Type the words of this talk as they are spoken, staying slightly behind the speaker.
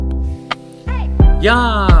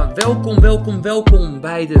Ja, welkom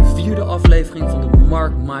bij de 4e aflevering van de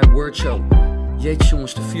Mark My Word Show. Jeetje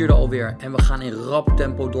jongens, de 4e alweer en we gaan in rap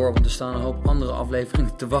tempo door, want er staan een hoop andere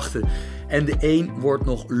afleveringen te wachten. En de een wordt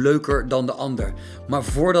nog leuker dan de ander. Maar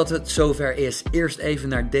voordat het zover is, eerst even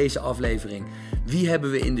naar deze aflevering. Wie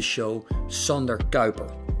hebben we in de show? Sander Kuiper.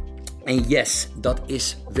 En yes, dat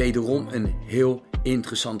is wederom een heel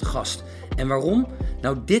interessante gast. En waarom?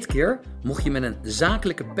 Nou, dit keer mocht je met een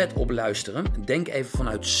zakelijke pet op luisteren. Denk even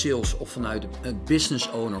vanuit sales of vanuit een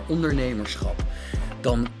business owner, ondernemerschap.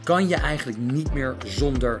 Dan kan je eigenlijk niet meer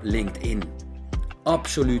zonder LinkedIn.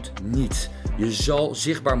 Absoluut niet. Je zal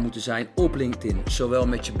zichtbaar moeten zijn op LinkedIn. Zowel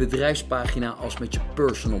met je bedrijfspagina als met je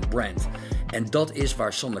personal brand. En dat is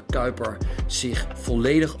waar Sander Kuiper zich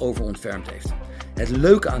volledig over ontfermd heeft. Het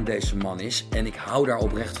leuke aan deze man is, en ik hou daar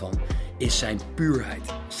oprecht van, is zijn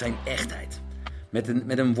puurheid, zijn echtheid.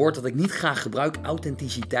 Met een woord dat ik niet graag gebruik,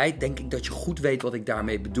 authenticiteit, denk ik dat je goed weet wat ik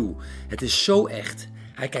daarmee bedoel. Het is zo echt.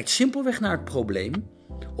 Hij kijkt simpelweg naar het probleem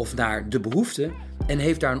of naar de behoefte en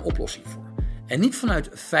heeft daar een oplossing voor. En niet vanuit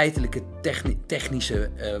feitelijke technische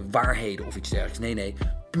waarheden of iets dergelijks. Nee,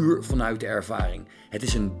 puur vanuit de ervaring. Het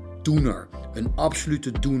is een doener, een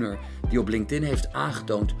absolute doener die op LinkedIn heeft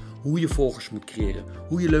aangetoond hoe je volgers moet creëren,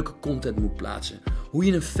 hoe je leuke content moet plaatsen, hoe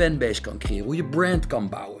je een fanbase kan creëren, hoe je brand kan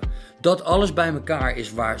bouwen. Dat alles bij elkaar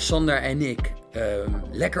is waar Sander en ik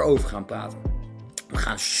lekker over gaan praten. We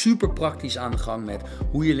gaan super praktisch aan de gang met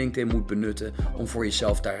hoe je LinkedIn moet benutten om voor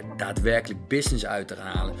jezelf daar daadwerkelijk business uit te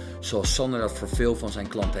gaan halen. Zoals Sander dat voor veel van zijn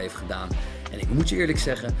klanten heeft gedaan. En ik moet je eerlijk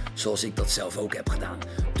zeggen, zoals ik dat zelf ook heb gedaan.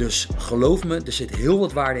 Dus geloof me, er zit heel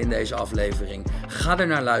wat waarde in deze aflevering. Ga er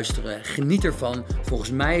naar luisteren, geniet ervan.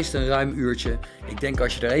 Volgens mij is het een ruim uurtje. Ik denk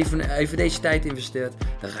als je er even deze tijd investeert,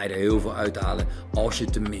 dan ga je er heel veel uithalen. Als je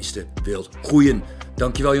tenminste wilt groeien.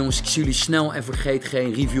 Dankjewel jongens, ik zie jullie snel en vergeet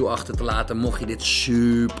geen review achter te laten. Mocht je dit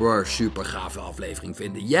super gave aflevering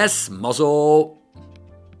vinden. Yes, mazzel!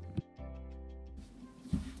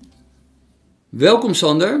 Welkom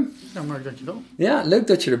Sander. Ja, Mark, dankjewel. Ja, leuk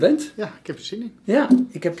dat je er bent. Ja, ik heb er zin in. Ja,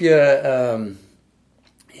 ik heb je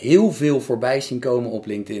heel veel voorbij zien komen op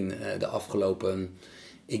LinkedIn de afgelopen,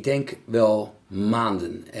 ik denk wel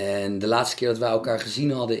maanden. En de laatste keer dat wij elkaar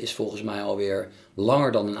gezien hadden is volgens mij alweer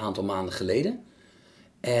langer dan een aantal maanden geleden.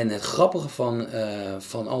 En het grappige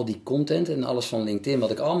van al die content en alles van LinkedIn,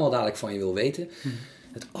 wat ik allemaal dadelijk van je wil weten.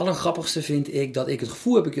 Het allergrappigste vind ik dat ik het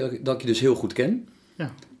gevoel heb dat ik je dus heel goed ken.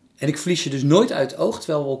 Ja. En ik verlies je dus nooit uit het oog,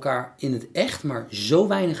 terwijl we elkaar in het echt maar zo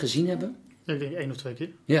weinig gezien hebben. Ja, ik denk 1 of 2 keer.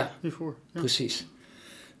 Ja, hiervoor. Ja. Precies.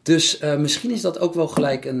 Dus misschien is dat ook wel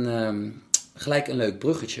gelijk een leuk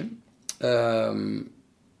bruggetje.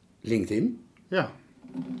 LinkedIn. Ja,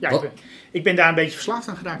 ik ben daar een beetje verslaafd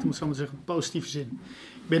aan geraakt, om het zo maar te zeggen, in positieve zin.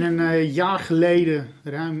 Ik ben een jaar geleden,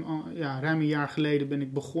 ruim een jaar geleden, ben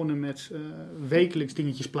ik begonnen met wekelijks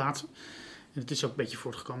dingetjes plaatsen. En het is ook een beetje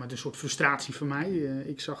voortgekomen uit een soort frustratie voor mij.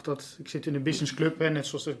 Ik zag dat, ik zit in een businessclub, net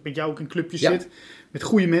zoals ik met jou ook in clubjes zit, met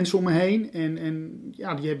goede mensen om me heen. En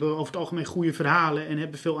ja, die hebben over het algemeen goede verhalen en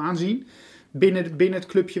hebben veel aanzien binnen het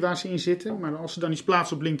clubje waar ze in zitten. Maar als ze dan iets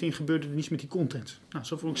plaatsen op LinkedIn, gebeurde er niets met die content. Nou,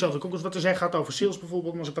 zo vond ik zelf ook eens wat te zeggen had over sales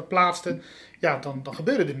bijvoorbeeld. Maar als ik dat plaatste, ja, dan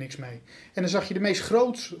gebeurde er niks mee. En dan zag je de meest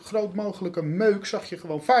groot mogelijke meuk, zag je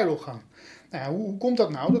gewoon vuil gaan. Nou ja, hoe komt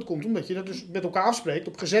dat nou? Dat komt omdat je dat dus met elkaar afspreekt,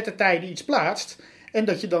 op gezette tijden iets plaatst. En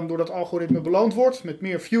dat je dan door dat algoritme beloond wordt met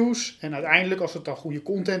meer views. En uiteindelijk, als het dan goede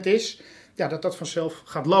content is, ja, dat vanzelf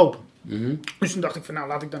gaat lopen. Mm-hmm. Dus toen dacht ik van, nou,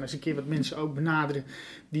 laat ik dan eens een keer wat mensen ook benaderen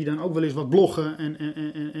die dan ook wel eens wat bloggen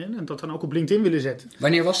en dat dan ook op LinkedIn willen zetten.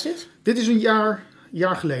 Wanneer was dit? Dit is een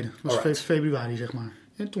jaar geleden. Dat was februari, zeg maar.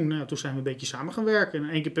 En toen zijn we een beetje samen gaan werken. En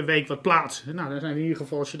 1 keer per week wat plaatsen. Nou, dan zijn we in ieder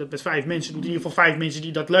geval, als je dat met 5 mensen doet, in ieder geval 5 mensen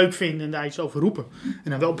die dat leuk vinden en daar iets over roepen.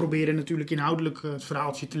 En dan wel proberen natuurlijk inhoudelijk het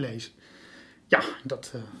verhaaltje te lezen. Ja,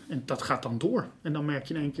 dat gaat dan door. En dan merk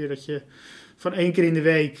je in 1 keer dat je van 1 keer in de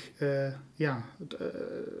week,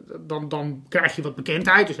 dan krijg je wat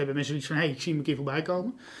bekendheid. Dus hebben mensen iets van, ik zie hem een keer voorbij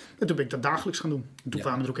komen. En toen ben ik dat dagelijks gaan doen. En toen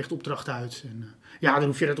kwamen er ook echt opdrachten uit. En dan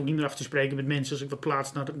hoef je dat ook niet meer af te spreken met mensen. Als ik wat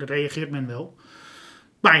plaats, dan reageert men wel.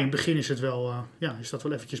 Maar in het begin is het wel, is dat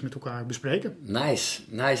wel eventjes met elkaar bespreken. Nice.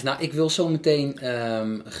 Nou, ik wil zo meteen,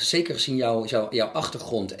 zeker gezien jouw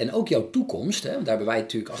achtergrond en ook jouw toekomst, daar hebben wij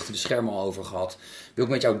natuurlijk achter de schermen al over gehad, wil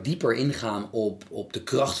ik met jou dieper ingaan op de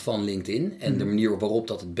kracht van LinkedIn en de manier waarop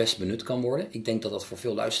dat het best benut kan worden. Ik denk dat dat voor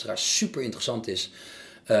veel luisteraars super interessant is.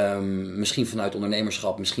 Misschien vanuit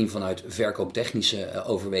ondernemerschap, misschien vanuit verkooptechnische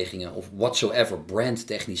overwegingen of whatsoever,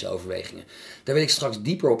 brandtechnische overwegingen. Daar wil ik straks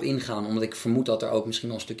dieper op ingaan, omdat ik vermoed dat er ook misschien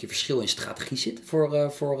wel een stukje verschil in strategie zit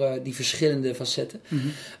voor die verschillende facetten.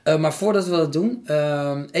 Mm-hmm. Maar voordat we dat doen,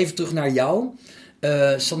 even terug naar jou.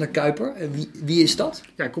 Sander Kuiper, wie is dat?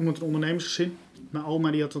 Ja, ik kom uit een ondernemersgezin. Mijn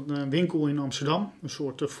oma die had een winkel in Amsterdam. Een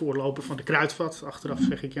soort voorloper van de Kruidvat. Achteraf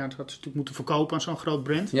zeg ik, dat had ze natuurlijk moeten verkopen aan zo'n groot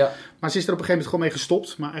brand. Ja. Maar ze is er op een gegeven moment gewoon mee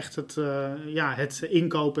gestopt. Maar echt het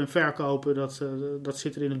inkopen en verkopen, dat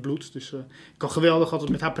zit er in het bloed. Dus ik kan geweldig altijd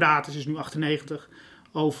met haar praten. Ze is nu 98.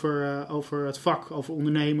 Over het vak, over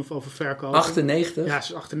ondernemen of over verkopen. 98? Ja,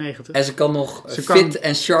 ze is 98. En ze kan nog fit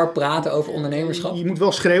en sharp praten over ondernemerschap? Je moet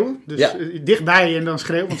wel schreeuwen. Dus dichtbij en dan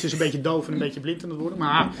schreeuwen. Want ze is een beetje doof en een beetje blind aan het worden.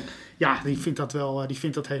 Maar ja, die vindt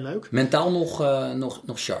dat heel leuk. Mentaal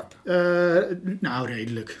nog sharp? Nou,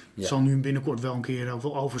 redelijk. Ja. Het zal nu binnenkort wel een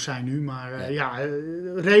keer over zijn nu. Maar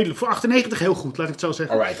redelijk. Voor 98 heel goed, laat ik het zo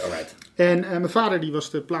zeggen. Alright. En mijn vader die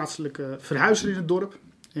was de plaatselijke verhuizer in het dorp.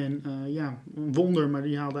 En een wonder, maar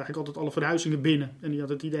die haalde eigenlijk altijd alle verhuizingen binnen. En die had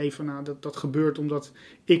het idee van, dat gebeurt omdat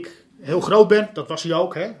ik heel groot ben. Dat was hij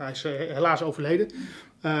ook, hè. Hij is helaas overleden.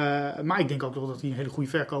 Maar ik denk ook wel dat hij een hele goede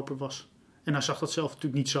verkoper was. En hij zag dat zelf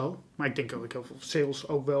natuurlijk niet zo. Maar ik denk dat ik heel veel sales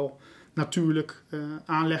ook wel natuurlijk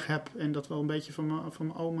aanleg heb. En dat wel een beetje van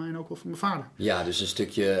mijn oma en ook wel van mijn vader. Ja, dus een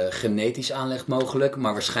stukje genetisch aanleg mogelijk.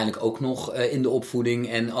 Maar waarschijnlijk ook nog in de opvoeding.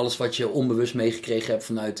 En alles wat je onbewust meegekregen hebt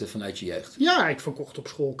vanuit je jeugd. Ja, ik verkocht op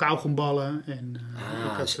school kauwgomballen.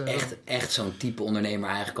 Dat is echt zo'n type ondernemer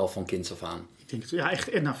eigenlijk al van kinds af aan. Ik denk, echt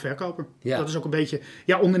verkoper. Ja. Dat is ook een beetje...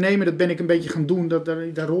 Ja, ondernemen, dat ben ik een beetje gaan doen.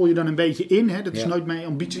 Daar rol je dan een beetje in. Hè. Dat is nooit mijn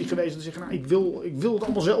ambitie geweest. Om te zeggen, ik wil het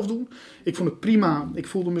allemaal zelf doen. Ik vond het prima. Ik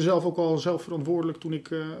voelde mezelf ook al zelf verantwoordelijk toen ik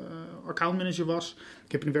accountmanager was.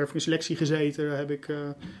 Ik heb in de werving en selectie gezeten.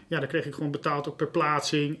 Daar kreeg ik gewoon betaald ook per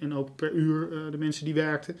plaatsing. En ook per uur de mensen die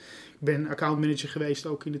werkten. Ik ben accountmanager geweest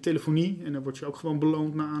ook in de telefonie. En dan word je ook gewoon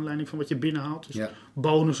beloond naar aanleiding van wat je binnenhaalt. Dus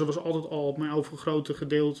bonussen was altijd al mijn overgrote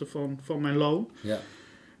gedeelte van mijn loon. Ja.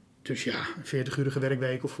 Dus een 40-urige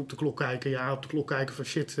werkweek of op de klok kijken. Ja, op de klok kijken van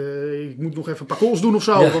shit, ik moet nog even een paar calls doen of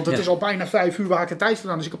zo. Want het is al bijna 5 uur waar ik de tijd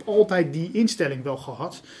vandaan. Dus ik heb altijd die instelling wel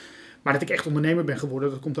gehad. Maar dat ik echt ondernemer ben geworden,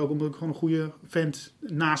 dat komt ook omdat ik gewoon een goede vent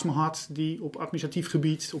naast me had. Die op administratief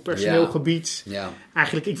gebied, op personeel gebied. Ja.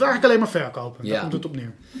 Eigenlijk, ik wil eigenlijk alleen maar verkopen. Daar komt het op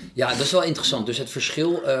neer. Ja, dat is wel interessant. Dus het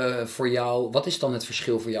verschil voor jou, wat is dan het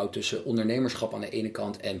verschil voor jou tussen ondernemerschap aan de ene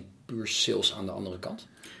kant en puur sales aan de andere kant?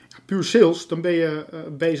 Puur sales, dan ben je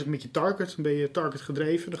bezig met je target. Dan ben je target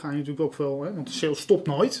gedreven. Dan ga je natuurlijk ook wel, want de sales stopt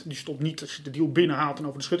nooit. Die stopt niet als je de deal binnenhaalt en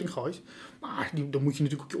over de schutting gooit. Maar dan moet je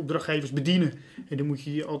natuurlijk ook je opdrachtgevers bedienen. En dan moet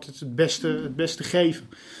je je altijd het beste geven.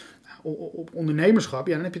 Op ondernemerschap,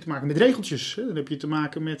 dan heb je te maken met regeltjes. Hè? Dan heb je te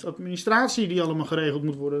maken met administratie die allemaal geregeld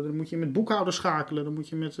moet worden. Dan moet je met boekhouders schakelen. Dan moet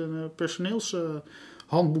je met een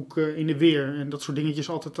personeelshandboek in de weer. En dat soort dingetjes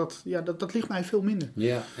altijd, dat ligt mij veel minder.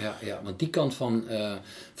 Ja, want die kant van,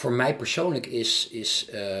 voor mij persoonlijk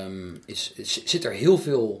zit er heel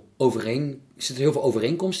veel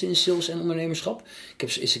overeenkomsten in sales en ondernemerschap. Ik heb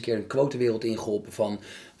eens een keer een quotewereld ingeholpen van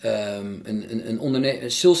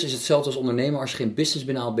sales is hetzelfde als ondernemer. Als je geen business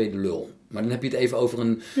binnenhaalt, ben je de lul. Maar dan heb je het even over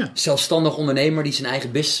een zelfstandig ondernemer die zijn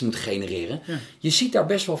eigen business moet genereren. Ja. Je ziet daar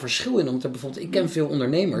best wel verschil in. Omdat bijvoorbeeld, ik ken veel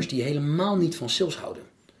ondernemers die helemaal niet van sales houden.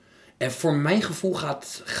 En voor mijn gevoel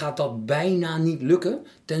gaat dat bijna niet lukken.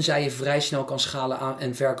 Tenzij je vrij snel kan schalen aan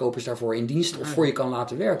en verkopers daarvoor in dienst of voor je kan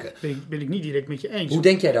laten werken. Ben ik niet direct met je eens. Hoe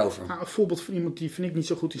denk jij daarover? Een voorbeeld van iemand die vind ik niet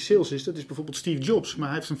zo goed in sales is. Dat is bijvoorbeeld Steve Jobs. Maar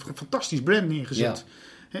hij heeft een fantastisch brand neergezet.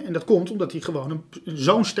 Ja. En dat komt omdat hij gewoon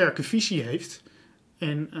zo'n sterke visie heeft.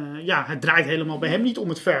 En het draait helemaal bij hem niet om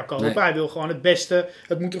het verkopen. Nee. Hij wil gewoon het beste.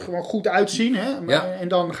 Het moet er gewoon goed uitzien. Hè? En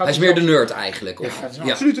dan gaat hij is meer de nerd eigenlijk. Ja, hij is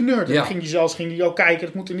een absolute nerd. En dan ging hij ook kijken.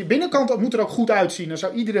 Het moet in de binnenkant dat moet er ook goed uitzien. Dan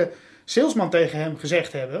zou iedere salesman tegen hem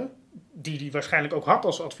gezegd hebben. Die hij waarschijnlijk ook had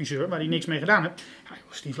als adviseur. Maar die niks mee gedaan heeft. Ja,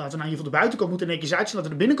 Steve, laten we nou hier van de buitenkant moeten netjes uitzien.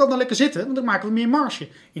 Laten we de binnenkant dan lekker zitten. Want dan maken we meer marge.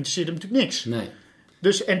 Interesseert hem natuurlijk niks. Nee.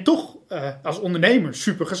 Dus, en toch als ondernemer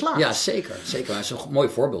super geslaagd. Ja, zeker. Dat is een mooi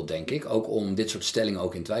voorbeeld, denk ik. Ook om dit soort stellingen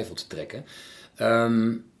ook in twijfel te trekken.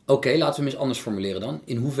 Oké, laten we hem eens anders formuleren dan.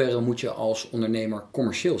 In hoeverre moet je als ondernemer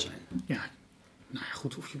commercieel zijn? Ja, nou ja,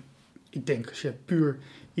 goed. Ik denk als je puur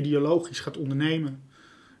ideologisch gaat ondernemen.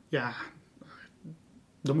 Ja,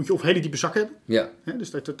 dan moet je of hele diepe zak hebben. Ja.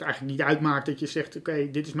 Dus dat het eigenlijk niet uitmaakt dat je zegt,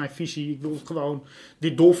 oké, dit is mijn visie. Ik wil gewoon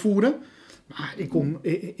dit doorvoeren. Maar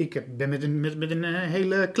ik ben met een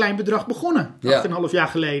heel klein bedrag begonnen. 8,5 jaar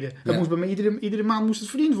geleden. Dat moest bij mij iedere maand moest het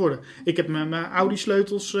verdiend worden. Ik heb mijn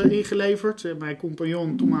Audi-sleutels ingeleverd. Mijn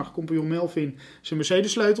toenmalige compagnon Melvin, zijn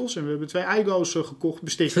Mercedes-sleutels. En we hebben 2 Aigo's gekocht,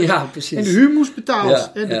 bestikkerd. Ja, precies. En de huur moest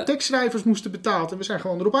betaald. Ja, en de tekstschrijvers moesten betaald. En we zijn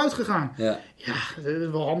gewoon erop uitgegaan. Ja, dat is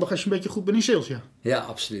wel handig als je een beetje goed bent in sales, Ja,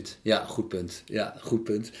 absoluut. Ja, goed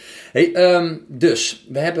punt. Hey, dus,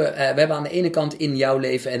 we hebben aan de ene kant in jouw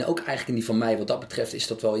leven en ook eigenlijk in die van mij, wat dat betreft is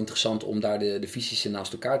dat wel interessant om daar de visies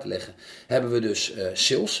naast elkaar te leggen. Hebben we dus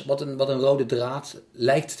sales, wat een rode draad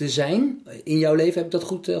lijkt te zijn in jouw leven. Heb ik dat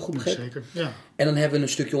goed begrepen? Zeker, ja. En dan hebben we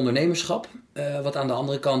een stukje ondernemerschap, wat aan de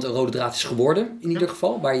andere kant een rode draad is geworden, in ieder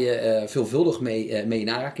geval, waar je veelvuldig mee in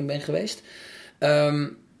aanraking bent geweest.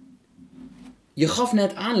 Je gaf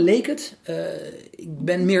net aan, leek het, ik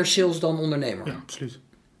ben meer sales dan ondernemer. Ja, absoluut.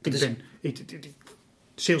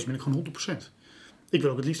 Sales ben ik gewoon 100%. Ik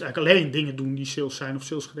wil ook het liefst eigenlijk alleen dingen doen die sales zijn of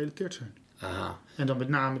sales gerelateerd zijn. Aha. En dan met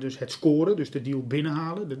name dus het scoren, dus de deal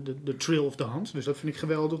binnenhalen, de trail of the hand. Dus dat vind ik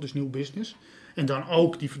geweldig, dus nieuw business. En dan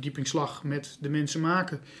ook die verdiepingsslag met de mensen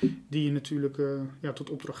maken die je natuurlijk tot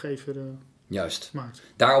opdrachtgever Juist. maakt.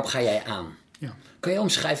 Daarop ga jij aan. Ja. Kan je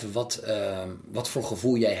omschrijven wat voor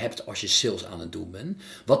gevoel jij hebt als je sales aan het doen bent?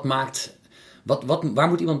 Waar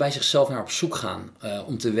moet iemand bij zichzelf naar op zoek gaan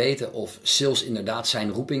om te weten of sales inderdaad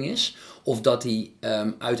zijn roeping is? Of dat hij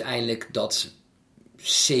uiteindelijk dat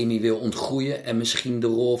semi wil ontgroeien en misschien de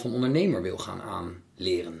rol van ondernemer wil gaan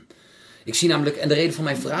aanleren? Ik zie namelijk, en de reden van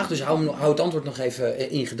mijn vraag, dus hou het antwoord nog even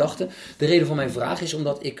in gedachten. De reden van mijn vraag is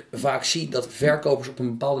omdat ik vaak zie dat verkopers op een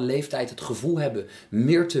bepaalde leeftijd het gevoel hebben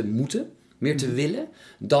meer te moeten, meer te willen,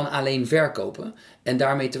 dan alleen verkopen. En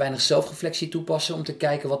daarmee te weinig zelfreflectie toepassen om te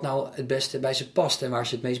kijken wat nou het beste bij ze past en waar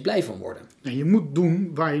ze het meest blij van worden. En je moet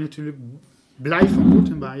doen waar je natuurlijk blij van wordt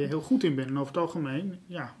en waar je heel goed in bent. En over het algemeen,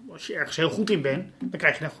 als je ergens heel goed in bent, dan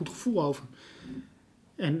krijg je daar een goed gevoel over.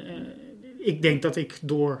 En ik denk dat ik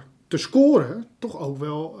door te scoren toch ook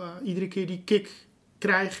wel iedere keer die kick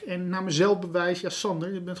krijg en naar mezelf bewijs,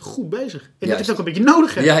 Sander, je bent goed bezig. En dat ik het ook een beetje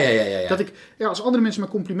nodig heb. Ja. Dat ik, als andere mensen me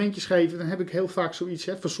complimentjes geven, dan heb ik heel vaak zoiets.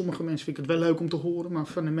 Voor sommige mensen vind ik het wel leuk om te horen, maar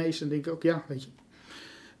van de meesten denk ik ook, weet je,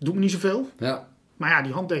 doe me niet zoveel. Ja. Maar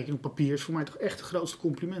die handtekening op papier is voor mij toch echt het grootste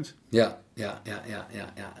compliment. Ja,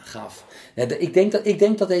 gaaf. Ja, ik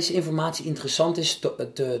denk dat deze informatie interessant is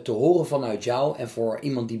te horen vanuit jou en voor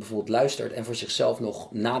iemand die bijvoorbeeld luistert en voor zichzelf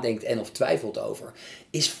nog nadenkt en of twijfelt over.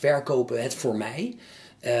 Is verkopen het voor mij?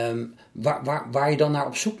 Waar je dan naar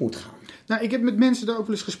op zoek moet gaan? Nou, ik heb met mensen daar ook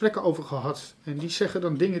wel eens gesprekken over gehad. En die zeggen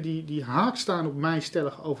dan dingen die haak staan op mijn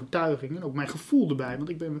stellige overtuigingen en ook mijn gevoel erbij. Want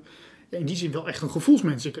ik ben in die zin wel echt een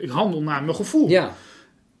gevoelsmens. Ik handel naar mijn gevoel. Ja.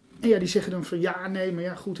 En die zeggen dan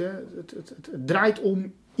van goed, hè, het draait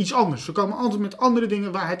om iets anders. Ze komen altijd met andere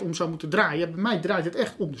dingen waar het om zou moeten draaien. Bij mij draait het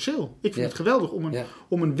echt om de sale. Ik vind het geweldig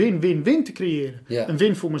om een win-win-win te creëren. Ja. Een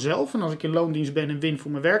win voor mezelf. En als ik in loondienst ben, een win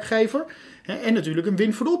voor mijn werkgever. En natuurlijk een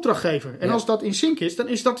win voor de opdrachtgever. En als dat in sync is, dan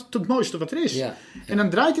is dat het mooiste wat er is. Ja. En dan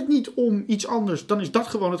draait het niet om iets anders. Dan is dat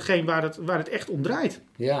gewoon hetgeen waar het echt om draait.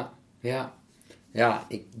 Ja,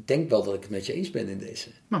 ik denk wel dat ik het met je eens ben in deze.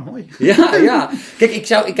 Maar mooi. Ja.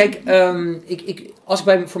 Kijk, als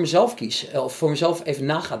ik voor mezelf kies, of voor mezelf even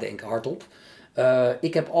na ga denken hardop.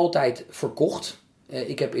 Ik heb altijd verkocht.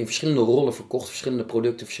 Ik heb in verschillende rollen verkocht, verschillende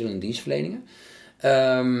producten, verschillende dienstverleningen.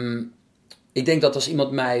 Ik denk dat als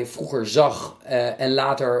iemand mij vroeger zag en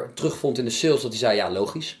later terugvond in de sales, dat hij zei,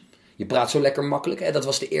 logisch. Je praat zo lekker makkelijk. Dat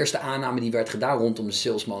was de eerste aanname die werd gedaan rondom de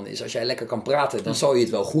salesman. Is als jij lekker kan praten, dan zal je het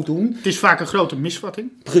wel goed doen. Het is vaak een grote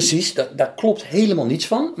misvatting. Precies, daar klopt helemaal niets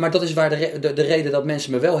van. Maar dat is waar de reden dat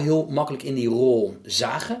mensen me wel heel makkelijk in die rol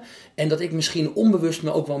zagen. En dat ik misschien onbewust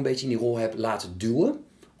me ook wel een beetje in die rol heb laten duwen.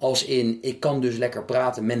 Als in, ik kan dus lekker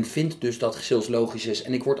praten. Men vindt dus dat sales logisch is.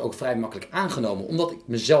 En ik word ook vrij makkelijk aangenomen. Omdat ik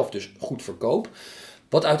mezelf dus goed verkoop.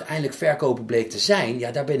 Wat uiteindelijk verkopen bleek te zijn,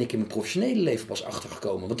 daar ben ik in mijn professionele leven pas achter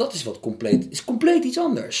gekomen. Want dat is compleet iets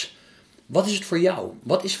anders. Wat is het voor jou?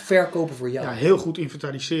 Wat is verkopen voor jou? Ja, heel goed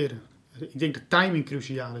inventariseren. Ik denk dat timing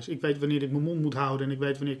cruciaal is. Ik weet wanneer ik mijn mond moet houden en ik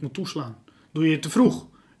weet wanneer ik moet toeslaan. Doe je het te vroeg,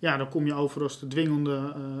 dan kom je over als de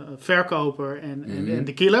dwingende verkoper en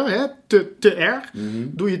de killer. Hè? Te erg.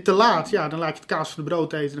 Mm-hmm. Doe je het te laat, dan laat je het kaas van de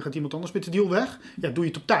brood eten en dan gaat iemand anders met de deal weg. Doe je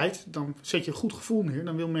het op tijd, dan zet je een goed gevoel neer.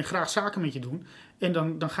 Dan wil men graag zaken met je doen. En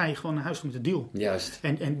dan ga je gewoon naar huis met de deal. Juist.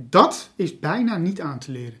 En dat is bijna niet aan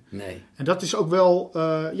te leren. Nee. En dat is ook wel,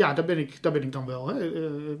 daar ben ik dan wel. Hè.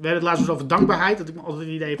 We hadden het laatst over dankbaarheid. Dat ik me altijd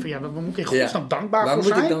het idee heb van, waar moet ik in godsnaam dankbaar voor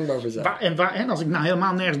zijn? Waar moet ik dankbaar voor zijn? En als ik nou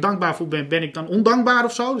helemaal nergens dankbaar voor ben ik dan ondankbaar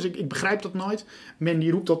of zo? Dus ik begrijp dat nooit. Men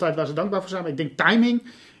die roept altijd waar ze dankbaar voor zijn. Maar ik denk timing,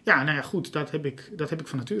 goed, dat heb ik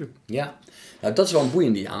van nature. Ja, nou, dat is wel een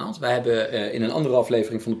boeiende die je aanhaalt. Wij hebben in een andere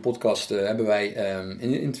aflevering van de podcast hebben wij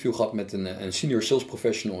een interview gehad met een senior sales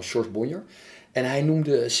professional, George Bonjer. En hij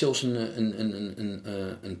noemde sales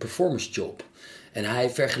een performance job. En hij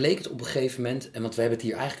vergeleek het op een gegeven moment, want we hebben het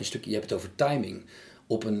hier eigenlijk een stukje, je hebt het over timing.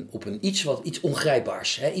 op een iets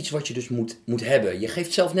ongrijpbaars. Hè? Iets wat je dus moet hebben. Je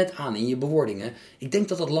geeft zelf net aan in je bewoordingen. Ik denk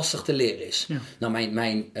dat dat lastig te leren is. Ja. Nou,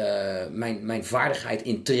 mijn vaardigheid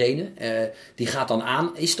in trainen, die gaat dan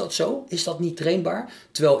aan. Is dat zo? Is dat niet trainbaar?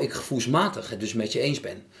 Terwijl ik gevoelsmatig het dus met je eens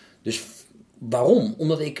ben. Dus waarom?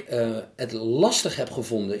 Omdat ik het lastig heb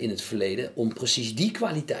gevonden in het verleden om precies die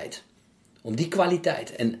kwaliteit. Om die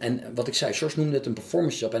kwaliteit. En wat ik zei, George noemde het een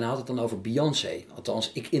performance job en hij had het dan over Beyoncé.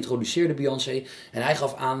 Althans, ik introduceerde Beyoncé en hij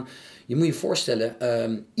gaf aan, je moet je voorstellen,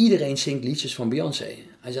 iedereen zingt liedjes van Beyoncé.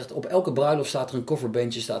 Hij zegt, op elke bruiloft staat er een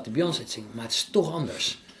coverbandje, staat de Beyoncé te zingen. Maar het is toch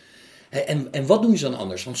anders. En wat doen ze dan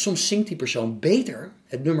anders? Want soms zingt die persoon beter,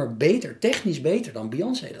 het nummer beter, technisch beter dan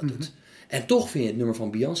Beyoncé dat doet. En toch vind je het nummer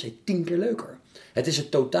van Beyoncé 10 keer leuker. Het is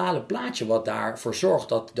het totale plaatje wat daarvoor zorgt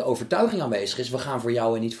dat de overtuiging aanwezig is, we gaan voor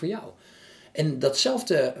jou en niet voor jou. En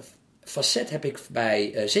datzelfde facet heb ik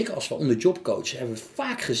bij, zeker als we on the job coachen, hebben we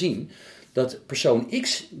vaak gezien dat persoon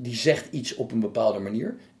X die zegt iets op een bepaalde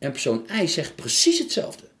manier en persoon Y zegt precies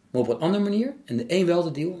hetzelfde, maar op een andere manier en de een wel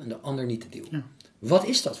de deal en de ander niet de deal. Ja. Wat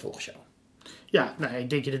is dat volgens jou? Ja, ik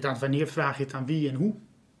denk inderdaad, wanneer vraag je het aan wie en hoe?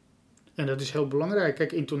 En dat is heel belangrijk.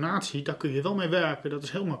 Kijk, intonatie, daar kun je wel mee werken. Dat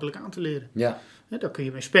is heel makkelijk aan te leren. Ja. Daar kun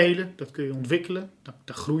je mee spelen, dat kun je ontwikkelen,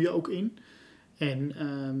 daar groei je ook in. En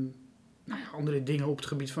andere dingen op het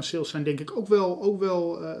gebied van sales zijn denk ik ook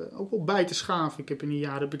wel bij te schaven. Ik heb in een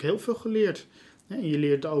jaar heel veel geleerd. En je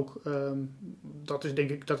leert ook, dat is denk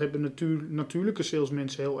ik, dat hebben natuurlijke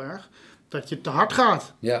salesmensen heel erg, dat je te hard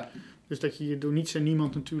gaat. Ja. Dus dat je door niets en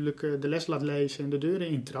niemand natuurlijk de les laat lezen en de deuren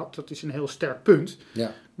intrapt. Dat is een heel sterk punt.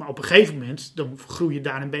 Ja. Maar op een gegeven moment, dan groei je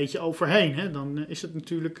daar een beetje overheen. Hè? Dan is het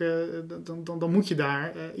natuurlijk, dan moet je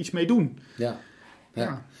daar iets mee doen. Ja.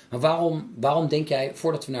 Ja. Maar waarom denk jij,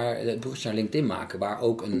 voordat we het bruggetje naar LinkedIn maken, waar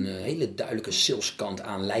ook een hele duidelijke saleskant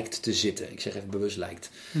aan lijkt te zitten. Ik zeg even bewust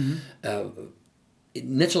lijkt. Mm-hmm.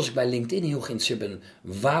 Net zoals ik bij LinkedIn heel geïnteresseerd ben,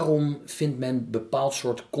 waarom vindt men bepaald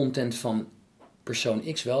soort content van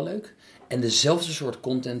persoon X wel leuk en dezelfde soort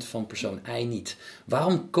content van persoon Y niet?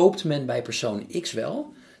 Waarom koopt men bij persoon X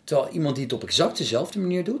wel, terwijl iemand die het op exact dezelfde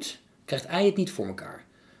manier doet, krijgt Y het niet voor elkaar?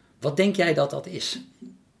 Wat denk jij dat is?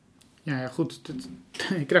 Ja, goed.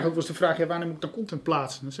 Ik krijg ook wel eens de vraag, wanneer moet ik dan content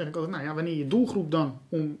plaatsen? Dan zeg ik altijd, wanneer je doelgroep dan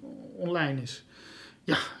online is.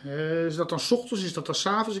 Ja, is dat dan 's ochtends, is dat dan 's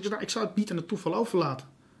avonds? Ik zou het niet aan het toeval overlaten.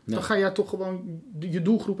 Nee. Dan ga jij toch gewoon je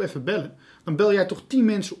doelgroep even bellen. Dan bel jij toch 10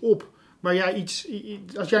 mensen op waar jij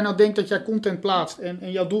als jij nou denkt dat jij content plaatst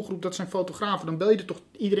en jouw doelgroep dat zijn fotografen, dan bel je er toch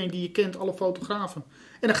iedereen die je kent, alle fotografen.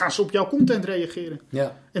 En dan gaan ze op jouw content reageren.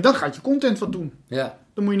 Ja. En dan gaat je content wat doen. Ja.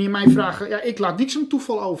 Dan moet je niet aan mij vragen, ik laat niks aan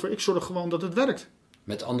toeval over. Ik zorg gewoon dat het werkt.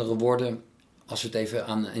 Met andere woorden, als we het even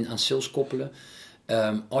aan sales koppelen.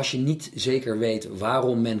 Als je niet zeker weet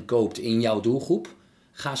waarom men koopt in jouw doelgroep,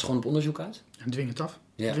 ga eens gewoon op onderzoek uit. En dwing het af.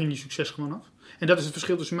 Ja. Dwing die succes gewoon af. En dat is het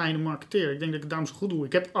verschil tussen mij en een marketeer. Ik denk dat ik het daarom zo goed doe.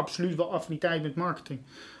 Ik heb absoluut wel affiniteit met marketing.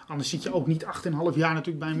 Anders zit je ook niet 8,5 jaar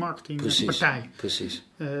natuurlijk bij een marketingpartij. Precies.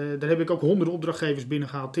 Daar heb ik ook 100 opdrachtgevers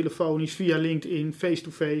binnengehaald. Telefonisch, via LinkedIn,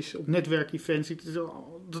 face-to-face, op netwerkevents.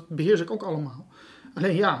 Dat beheers ik ook allemaal.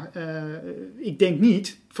 Alleen ik denk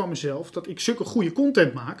niet van mezelf dat ik zulke goede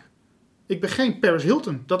content maak. Ik ben geen Paris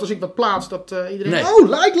Hilton. Dat als ik wat plaats, dat iedereen... Nee.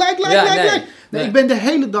 Like. Nee, ik ben de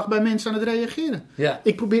hele dag bij mensen aan het reageren. Ja.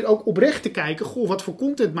 Ik probeer ook oprecht te kijken, wat voor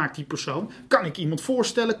content maakt die persoon? Kan ik iemand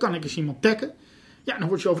voorstellen? Kan ik eens iemand taggen? Ja, dan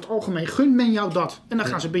word je over het algemeen, gunt men jou dat. En dan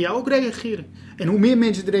gaan ze bij jou ook reageren. En hoe meer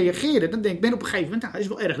mensen er reageren, dan denk ik, ben op een gegeven moment, dat is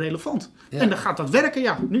wel erg relevant. Ja. En dan gaat dat werken,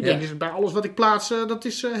 ja. Nu denken ze bij alles wat ik plaats, dat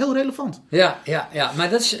is heel relevant. Ja.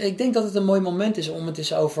 Maar ik denk dat het een mooi moment is om het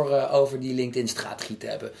eens over die LinkedIn-strategie te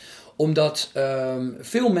hebben. Omdat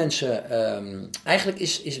veel mensen, eigenlijk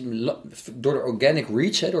is door de organic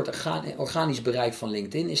reach, door het organisch bereik van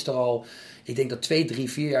LinkedIn, is er al, ik denk dat 2,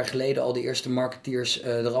 3, 4 jaar geleden al de eerste marketeers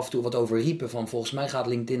er af en toe wat over riepen van volgens mij gaat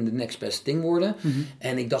LinkedIn de next best thing worden. Mm-hmm.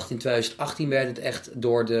 En ik dacht in 2018 werd het echt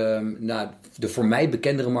door de voor mij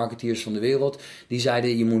bekendere marketeers van de wereld, die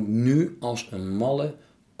zeiden je moet nu als een malle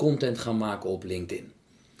content gaan maken op LinkedIn.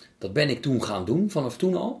 Dat ben ik toen gaan doen, vanaf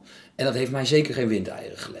toen al. En dat heeft mij zeker geen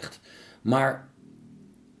windeieren gelegd. Maar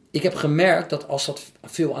ik heb gemerkt dat als dat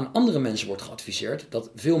veel aan andere mensen wordt geadviseerd,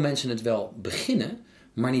 dat veel mensen het wel beginnen,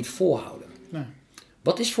 maar niet volhouden. Nee.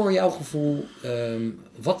 Wat is voor jouw gevoel,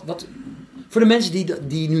 voor de mensen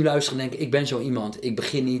die nu luisteren en denken, ik ben zo iemand, ik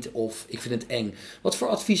begin niet of ik vind het eng. Wat voor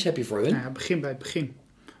advies heb je voor hun? Nou ja, begin bij het begin.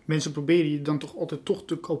 Mensen proberen je dan toch altijd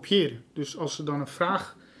te kopiëren. Dus als ze dan een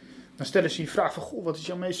vraag... Dan stellen ze die vraag van, wat is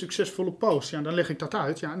jouw meest succesvolle post? Ja, dan leg ik dat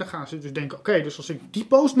uit. Ja, en dan gaan ze dus denken, oké, dus als ik die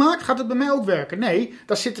post maak, gaat het bij mij ook werken. Nee,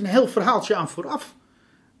 daar zit een heel verhaaltje aan vooraf.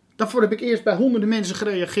 Daarvoor heb ik eerst bij honderden mensen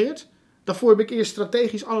gereageerd. Daarvoor heb ik eerst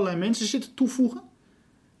strategisch allerlei mensen zitten toevoegen.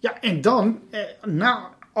 Ja, en dan, na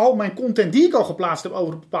al mijn content die ik al geplaatst heb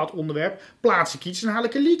over een bepaald onderwerp, plaats ik iets en haal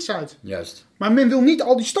ik er leads uit. Juist. Maar men wil niet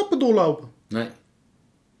al die stappen doorlopen.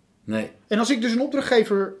 Nee. En als ik dus een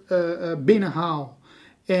opdrachtgever binnenhaal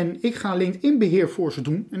en ik ga LinkedIn beheer voor ze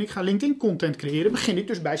doen en ik ga LinkedIn content creëren, begin ik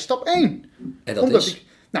dus bij stap 1. En dat is?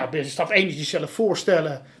 Stap 1 is jezelf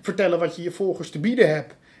voorstellen, vertellen wat je volgers te bieden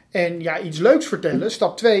hebt. En ja, iets leuks vertellen.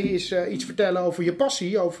 Stap 2 is iets vertellen over je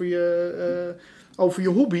passie, over je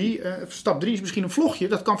hobby. Stap 3 is misschien een vlogje.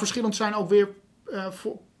 Dat kan verschillend zijn ook weer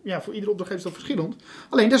voor iedere opdrachtgever is dat verschillend.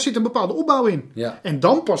 Alleen daar zit een bepaalde opbouw in. Ja. En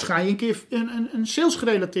dan pas ga je een keer een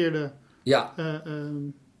sales-gerelateerde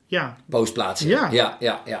post plaatsen. Ja.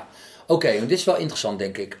 Oké, dit is wel interessant,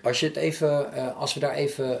 denk ik. Als we daar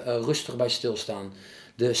even rustig bij stilstaan.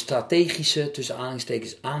 De strategische, tussen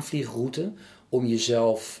aanhalingstekens, aanvliegroute om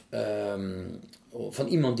jezelf van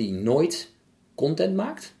iemand die nooit content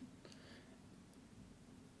maakt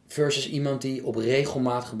versus iemand die op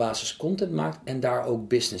regelmatige basis content maakt en daar ook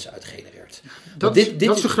business uit genereert. Dat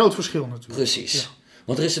is een groot verschil natuurlijk. Precies. Ja.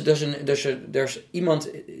 Want er is iemand,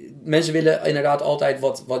 mensen willen inderdaad altijd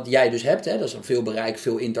wat jij dus hebt. Hè? Dat is veel bereik,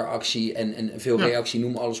 veel interactie en veel reactie,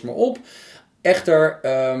 noem alles maar op. Echter,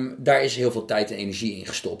 daar is heel veel tijd en energie in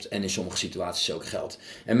gestopt. En in sommige situaties ook geld.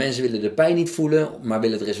 En mensen willen de pijn niet voelen, maar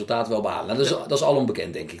willen het resultaat wel behalen. Nou, dat is alom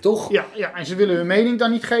bekend, denk ik, toch? Ja, en ze willen hun mening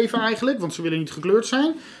dan niet geven eigenlijk, want ze willen niet gekleurd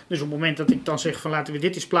zijn. Dus op het moment dat ik dan zeg van laten we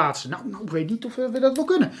dit eens plaatsen. Nou, ik weet niet of we dat wel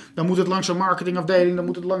kunnen. Dan moet het langs een marketingafdeling, dan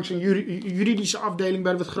moet het langs een juridische afdeling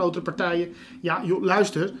bij de wat grotere partijen. Ja, joh,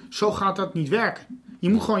 luister, zo gaat dat niet werken. Je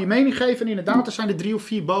moet gewoon je mening geven en inderdaad, er zijn er 3 of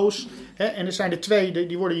 4 boos. Hè, en er zijn er 2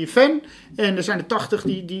 die worden je fan. En er zijn er 80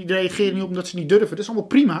 die reageren niet op omdat ze niet durven. Dat is allemaal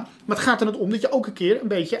prima. Maar het gaat er net om dat je ook een keer een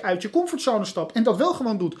beetje uit je comfortzone stapt. En dat wel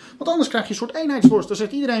gewoon doet. Want anders krijg je een soort eenheidsworst. Dan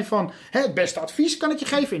zegt iedereen van, het beste advies kan ik je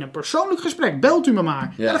geven in een persoonlijk gesprek. Belt u me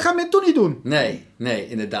maar. Ja. En dat gaan mensen toch niet doen. Nee,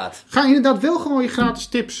 inderdaad. Ga inderdaad wel gewoon je gratis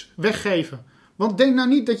tips weggeven. Want denk nou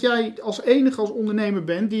niet dat jij als enige als ondernemer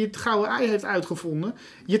bent die het gouden ei heeft uitgevonden.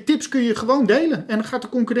 Je tips kun je gewoon delen. En dan gaat de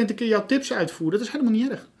concurrent een keer jouw tips uitvoeren. Dat is helemaal niet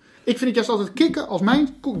erg. Ik vind het juist altijd kicken als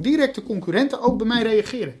mijn directe concurrenten ook bij mij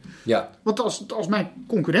reageren. Ja. Want als mijn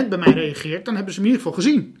concurrent bij mij reageert, dan hebben ze hem in ieder geval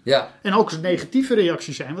gezien. Ja. En ook als het negatieve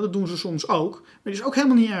reacties zijn, want dat doen ze soms ook. Maar dat is ook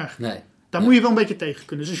helemaal niet erg. Nee. Daar moet je wel een beetje tegen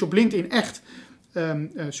kunnen. Dus als je op LinkedIn echt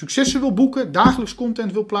successen wil boeken, dagelijks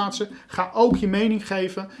content wil plaatsen, ga ook je mening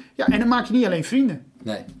geven. Ja, en dan maak je niet alleen vrienden.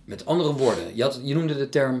 Nee, met andere woorden, je noemde de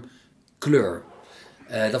term kleur.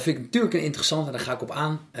 Dat vind ik natuurlijk een interessante, en daar ga ik op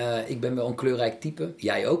aan. Ik ben wel een kleurrijk type,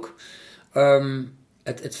 jij ook.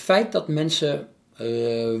 Het feit dat mensen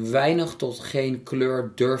weinig tot geen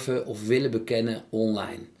kleur durven of willen bekennen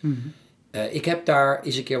online. Mm-hmm. Ik heb daar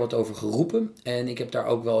eens een keer wat over geroepen. En ik heb daar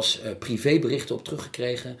ook wel eens privéberichten op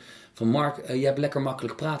teruggekregen. Van Mark, je hebt lekker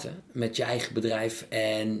makkelijk praten met je eigen bedrijf.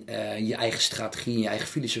 En je eigen strategie en je eigen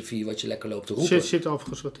filosofie wat je lekker loopt te roepen. Zit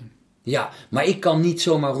overigens wat in. Ja, maar ik kan niet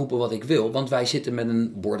zomaar roepen wat ik wil. Want wij zitten met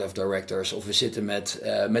een board of directors. Of we zitten met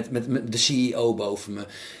de CEO boven me.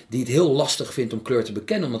 Die het heel lastig vindt om kleur te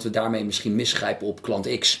bekennen. Omdat we daarmee misschien misgrijpen op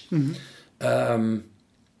klant X. Mm-hmm.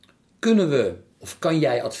 Kunnen we, of kan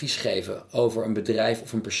jij advies geven over een bedrijf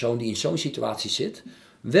of een persoon die in zo'n situatie zit.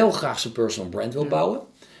 Wel graag zijn personal brand wil bouwen.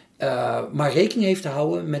 Maar rekening heeft te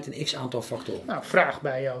houden met een x-aantal factoren. Nou, vraag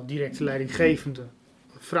bij jouw directe leidinggevende.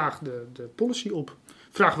 Vraag de policy op.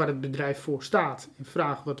 Vraag waar het bedrijf voor staat. En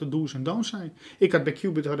vraag wat de do's en don'ts zijn. Bij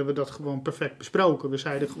Qubit hadden we dat gewoon perfect besproken. We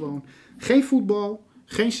zeiden gewoon, geen voetbal,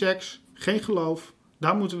 geen seks, geen geloof.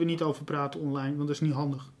 Daar moeten we niet over praten online, want dat is niet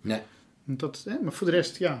handig. Nee. Maar voor de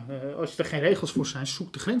rest, als er geen regels voor zijn,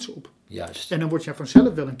 zoek de grenzen op. Juist. En dan word je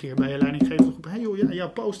vanzelf wel een keer bij je leidinggever op. Hey joh, jouw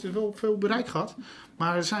post heeft wel veel bereik gehad.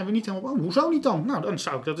 Maar zijn we niet helemaal... hoezo niet dan? Nou, dan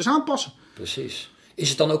zou ik dat eens aanpassen. Precies. Is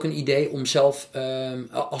het dan ook een idee om zelf,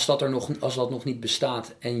 als dat nog niet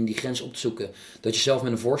bestaat en die grens op te zoeken, dat je zelf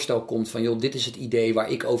met een voorstel komt van, joh, dit is het idee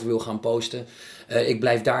waar ik over wil gaan posten. Ik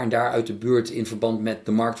blijf daar en daar uit de buurt in verband met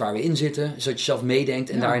de markt waar we in zitten. Zodat je zelf meedenkt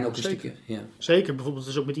en daarin ook een stukje... Ja. Zeker, bijvoorbeeld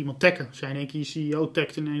dus ook met iemand taggen. Als jij in één keer je CEO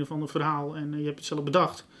tagt in een of ander verhaal en je hebt het zelf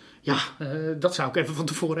bedacht. Ja, dat zou ik even van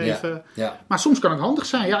tevoren even... Ja. Maar soms kan het handig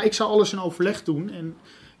zijn. Ja, ik zou alles in overleg doen. En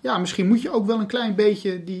ja, misschien moet je ook wel een klein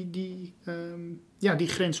beetje die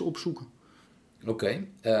grenzen opzoeken. Oké.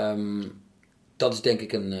 Dat is denk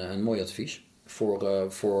ik een mooi advies.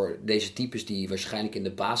 Voor deze types die waarschijnlijk in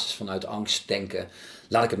de basis vanuit angst denken,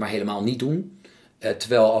 laat ik het maar helemaal niet doen.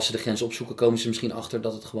 Terwijl als ze de grens opzoeken, komen ze misschien achter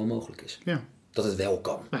dat het gewoon mogelijk is. Ja. Dat het wel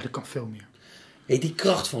kan. Ja, dat kan veel meer. Hey, die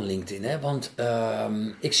kracht van LinkedIn, hè? Want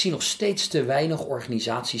ik zie nog steeds te weinig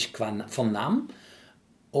organisaties van naam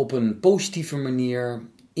op een positieve manier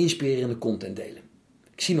inspirerende content delen.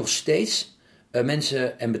 Ik zie nog steeds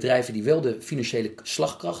mensen en bedrijven die wel de financiële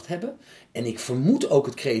slagkracht hebben. En ik vermoed ook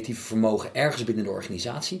het creatieve vermogen ergens binnen de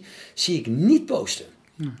organisatie. Zie ik niet posten.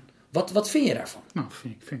 Nee. Wat vind je daarvan? Nou,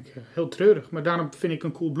 vind ik heel treurig. Maar daarom vind ik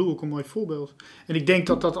een Coolblue ook een mooi voorbeeld. En ik denk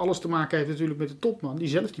dat dat alles te maken heeft natuurlijk met de topman. Die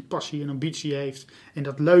zelf die passie en ambitie heeft. En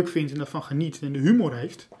dat leuk vindt en daarvan geniet. En de humor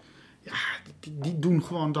heeft. Ja, die doen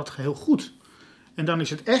gewoon dat heel goed. En dan is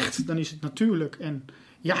het echt. Dan is het natuurlijk. En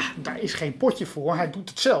ja, daar is geen potje voor. Hij doet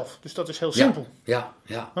het zelf. Dus dat is heel simpel. Ja.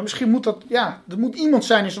 Maar misschien moet dat... Ja, er moet iemand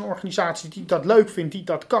zijn in zo'n organisatie die dat leuk vindt, die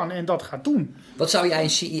dat kan en dat gaat doen. Wat zou jij een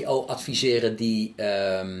CEO adviseren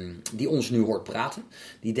die ons nu hoort praten?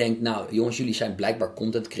 Die denkt, nou jongens, jullie zijn blijkbaar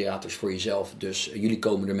content creators voor jezelf. Dus jullie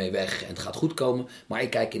komen ermee weg en het gaat goed komen. Maar ik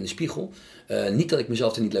kijk in de spiegel. Niet dat ik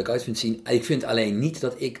mezelf er niet leuk uit vind zien. Ik vind alleen niet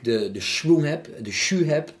dat ik de schwung heb, de jus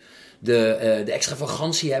heb. De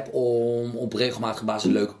extravagantie heb om op regelmatige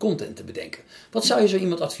basis leuke content te bedenken. Wat zou je zo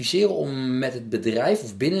iemand adviseren om met het bedrijf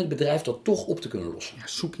of binnen het bedrijf dat toch op te kunnen lossen? Ja,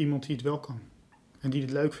 zoek iemand die het wel kan. En die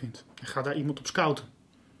het leuk vindt. En ga daar iemand op scouten.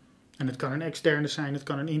 En het kan een externe zijn, het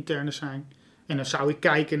kan een interne zijn. En dan zou ik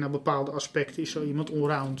kijken naar bepaalde aspecten. Is zo iemand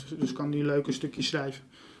allround, dus kan die leuke stukjes schrijven.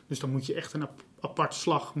 Dus dan moet je echt een apart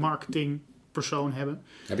slag marketing persoon hebben.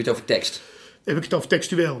 Heb je het over tekst? Heb ik het over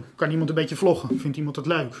textueel? Kan iemand een beetje vloggen? Vindt iemand het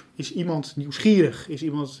leuk? Is iemand nieuwsgierig?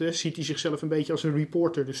 Ziet hij zichzelf een beetje als een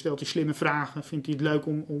reporter? Dus stelt hij slimme vragen? Vindt hij het leuk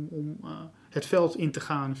om het veld in te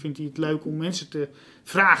gaan? Vindt hij het leuk om mensen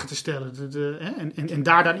vragen te stellen? En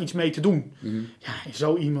daar dan iets mee te doen? Mm-hmm. Ja, en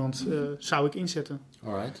zo iemand zou ik inzetten.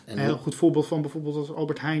 Alright. Een heel goed voorbeeld van bijvoorbeeld als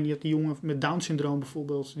Albert Heijn. Die had die jongen met Down-syndroom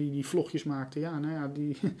bijvoorbeeld. Die vlogjes maakte. Ja, nou ja,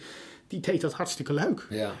 die deed dat hartstikke leuk.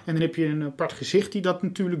 Ja. En dan heb je een apart gezicht die dat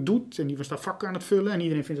natuurlijk doet. En die was daar vakken aan het vullen. En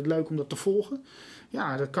iedereen vindt het leuk om dat te volgen.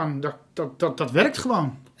 Ja, dat werkt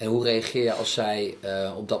gewoon. En hoe reageer je als zij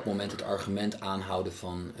op dat moment het argument aanhouden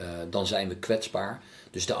van dan zijn we kwetsbaar.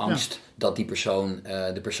 Dus de angst dat die persoon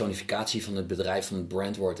de personificatie van het bedrijf, van het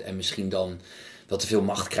brand wordt. En misschien dan wat te veel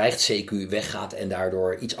macht krijgt, CQ weggaat en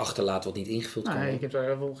daardoor iets achterlaat wat niet ingevuld kan worden. Ik heb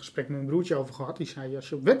daar wel een gesprek met mijn broertje over gehad. Die zei, als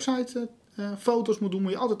je op website foto's moet doen,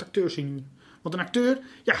 moet je altijd acteurs zien. Want een acteur,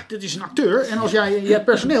 ja, dit is een acteur. En als jij je hebt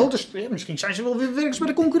personeel, dus misschien zijn ze wel weer werkers bij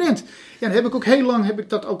de concurrent. Ja, dan heb ik ook heel lang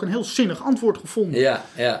dat ook een heel zinnig antwoord gevonden. Ja.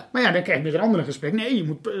 Maar ja, dan krijg je met een andere gesprek. Nee, je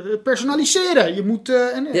moet personaliseren. Je moet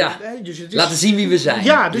laten zien wie we zijn.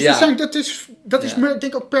 Ja, dus dat is denk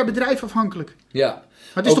ik ook per bedrijf afhankelijk. Ja.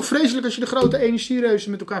 Maar het is toch vreselijk als je de grote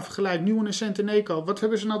energiereuzen met elkaar vergelijkt. Nuon en Centeneco. Wat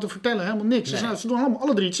hebben ze nou te vertellen? Helemaal niks. Nee. Ze doen allemaal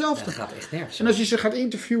alle drie hetzelfde. Ja, dat gaat echt nergens. En als je ze gaat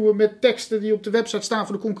interviewen met teksten die op de website staan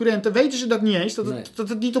voor de concurrent, dan weten ze dat niet eens. Dat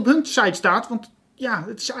het niet op hun site staat. Want ja,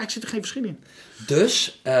 eigenlijk zit er geen verschil in.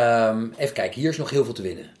 Dus, even kijken. Hier is nog heel veel te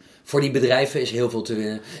winnen. Voor die bedrijven is heel veel te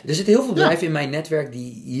winnen. Er zitten heel veel bedrijven in mijn netwerk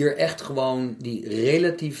die hier echt gewoon, die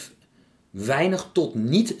relatief weinig tot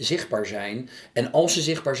niet zichtbaar zijn. En als ze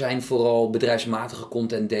zichtbaar zijn, vooral bedrijfsmatige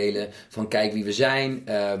content delen. Van kijk wie we zijn.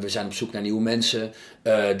 We zijn op zoek naar nieuwe mensen.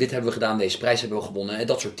 Dit hebben we gedaan. Deze prijs hebben we gewonnen. En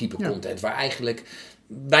dat soort type content. Waar eigenlijk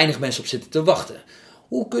weinig mensen op zitten te wachten.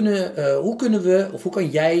 Hoe kunnen we, of hoe kan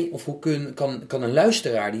jij, of hoe kan een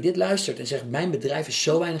luisteraar die dit luistert en zegt, mijn bedrijf is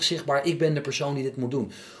zo weinig zichtbaar. Ik ben de persoon die dit moet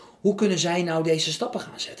doen. Hoe kunnen zij nou deze stappen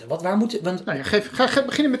gaan zetten? Ga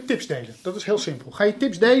beginnen met tips delen. Dat is heel simpel. Ga je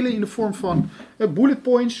tips delen in de vorm van bullet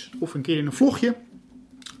points of een keer in een vlogje.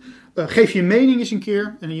 Geef je mening eens een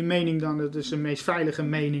keer. En je mening dan, dat is de meest veilige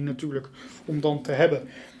mening natuurlijk, om dan te hebben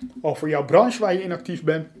over jouw branche waar je in actief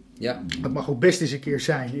bent. Ja. Dat mag ook best eens een keer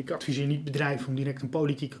zijn. Ik adviseer niet bedrijven om direct een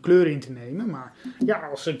politieke kleur in te nemen. Maar ja,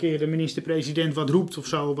 als een keer de minister-president wat roept of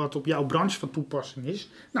zo, wat op jouw branche van toepassing is.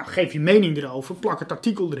 Nou, geef je mening erover. Plak het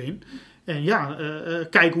artikel erin. En ja,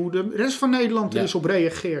 kijk hoe de rest van Nederland er eens op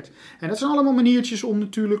reageert. En dat zijn allemaal maniertjes om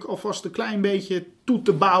natuurlijk alvast een klein beetje toe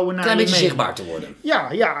te bouwen naar een beetje zichtbaar te worden. Ja,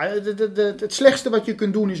 het slechtste wat je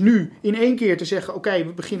kunt doen is nu in één keer te zeggen, oké,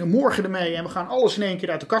 we beginnen morgen ermee en we gaan alles in één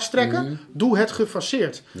keer uit de kast trekken. Mm-hmm. Doe het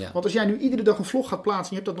gefaseerd. Ja. Want als jij nu iedere dag een vlog gaat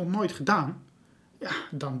plaatsen en je hebt dat nog nooit gedaan, ja,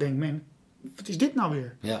 dan denkt men, wat is dit nou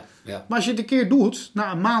weer? Ja. Maar als je het een keer doet,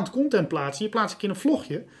 na een maand content plaatsen, je plaatst een keer een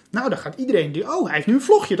vlogje, nou dan gaat iedereen denken, oh, hij heeft nu een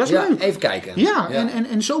vlogje, dat is leuk. Even kijken. Ja.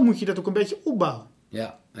 En zo moet je dat ook een beetje opbouwen.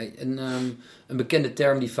 Ja, een bekende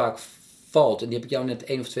term die vaak valt, en die heb ik jou net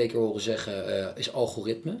 1 of 2 keer horen zeggen, is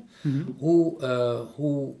algoritme. Mm-hmm.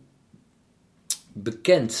 Hoe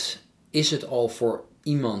bekend is het al voor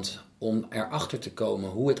iemand om erachter te komen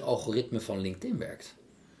hoe het algoritme van LinkedIn werkt?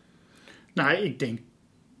 Nou, ik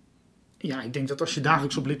denk dat als je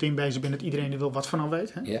dagelijks op LinkedIn bezig bent, dat iedereen er wel wat van al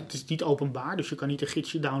weet. Hè? Ja. Het is niet openbaar, dus je kan niet een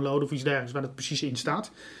gidsje downloaden of iets dergelijks waar dat precies in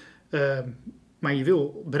staat. Maar je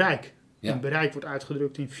wil bereik. Ja. En bereik wordt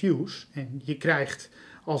uitgedrukt in views. En je krijgt,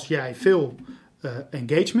 als jij veel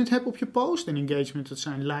engagement hebt op je post. En engagement, dat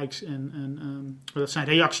zijn likes dat zijn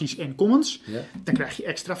reacties en comments. Ja. Dan krijg je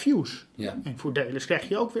extra views. Ja. En voor delers krijg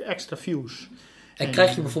je ook weer extra views. En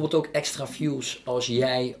krijg je bijvoorbeeld ook extra views als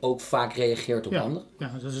jij ook vaak reageert op anderen?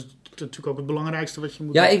 Ja, dat is natuurlijk ook het belangrijkste wat je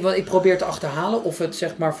moet doen. Ik probeer te achterhalen of het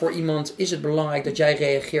zeg maar voor iemand is het belangrijk dat jij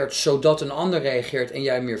reageert zodat een ander reageert en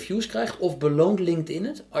jij meer views krijgt. Of beloont LinkedIn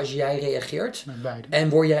het als jij reageert? Beide. En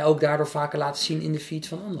word jij ook daardoor vaker laten zien in de feed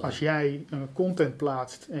van anderen? Als jij content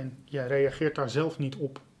plaatst en jij reageert daar zelf niet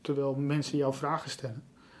op terwijl mensen jou vragen stellen.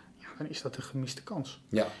 Dan is dat een gemiste kans.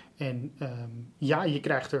 Ja. En je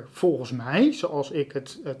krijgt er volgens mij, zoals ik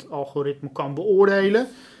het algoritme kan beoordelen,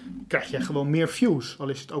 krijg je gewoon meer views. Al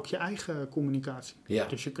is het ook je eigen communicatie. Ja.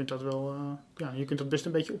 Dus je kunt dat wel, je kunt dat best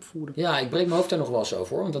een beetje opvoeren. Ja, ik breek mijn hoofd daar nog wel eens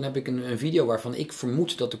over hoor. Want dan heb ik een video waarvan ik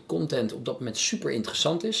vermoed dat de content op dat moment super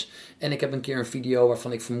interessant is. En ik heb een keer een video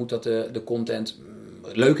waarvan ik vermoed dat de content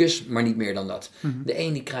leuk is, maar niet meer dan dat. Mm-hmm. De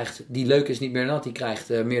een die leuk is niet meer dan dat, die krijgt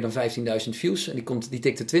meer dan 15.000 views. En die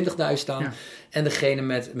tikt er 20.000 aan. Ja. En degene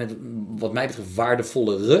met wat mij betreft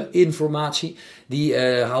waardevollere informatie, die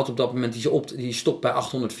haalt op dat moment die stopt bij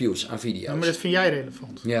 800 views aan video's. Ja, maar dat vind jij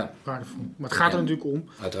relevant. Ja. Waardevol. Maar het gaat er natuurlijk om,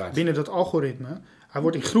 uiteraard. Binnen dat algoritme, hij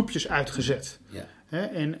wordt in groepjes uitgezet. Ja.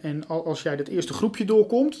 En als jij dat eerste groepje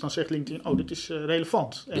doorkomt, dan zegt LinkedIn, dit is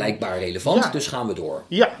relevant. Blijkbaar relevant, dus gaan we door.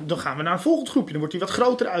 Ja, dan gaan we naar een volgend groepje. Dan wordt die wat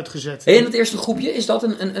groter uitgezet. En het eerste groepje, is dat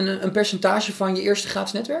een percentage van je eerste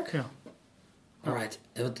gratis netwerk? Ja. Alright.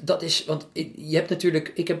 Dat is, want je hebt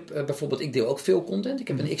natuurlijk, ik deel ook veel content. Ik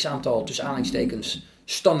heb een x-aantal, tussen aanhalingstekens,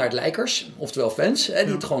 standaard likers, oftewel fans, die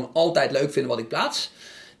het gewoon altijd leuk vinden wat ik plaats.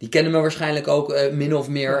 Die kennen me waarschijnlijk ook min of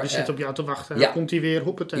meer. Die zit op jou te wachten. Dan komt hij weer,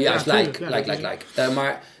 hoppet. Ja,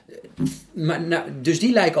 dus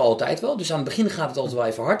die lijken altijd wel. Dus aan het begin gaat het altijd wel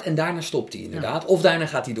even hard. En daarna stopt hij inderdaad. Ja. Of daarna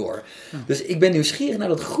gaat hij door. Ja. Dus ik ben nieuwsgierig naar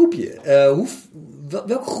dat groepje.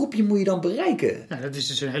 Welk groepje moet je dan bereiken? Ja, dat is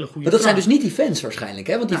dus een hele goede vraag. Dat zijn dus niet die fans waarschijnlijk.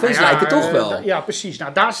 Hè? Want die fans lijken toch wel. Ja, precies.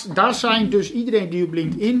 Nou, daar zijn dus iedereen die op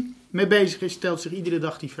LinkedIn mee bezig is, stelt zich iedere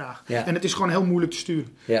dag die vraag. Ja. En het is gewoon heel moeilijk te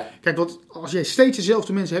sturen. Ja. Kijk, als je steeds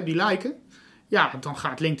dezelfde mensen hebt die liken, dan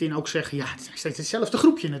gaat LinkedIn ook zeggen, het is steeds hetzelfde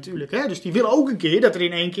groepje natuurlijk. Hè? Dus die willen ook een keer dat er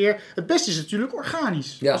in één keer, het beste is natuurlijk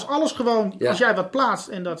organisch. Ja. Als alles gewoon, als jij wat plaatst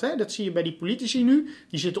en dat zie je bij die politici nu,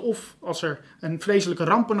 die zitten of als er een vreselijke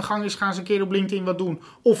ramp aan de gang is, gaan ze een keer op LinkedIn wat doen.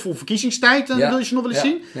 Of voor verkiezingstijd, dan wil je ze nog wel eens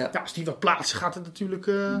zien. Ja. Ja, als die wat plaatsen, gaat het natuurlijk,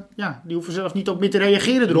 die hoeven zelf niet ook meer te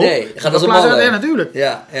reageren erop. Nee, gaat als een mannen. Ja, natuurlijk.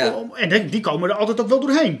 Ja. En die komen er altijd ook wel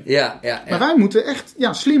doorheen. Ja. Maar wij moeten echt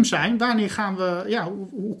slim zijn. Wanneer gaan we,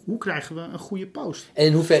 hoe krijgen we een goede post? En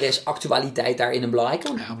in hoeverre is actualiteit daarin een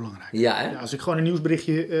belangrijke? Ja, belangrijk. Ja, hè? Als ik gewoon een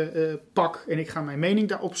nieuwsberichtje pak en ik ga mijn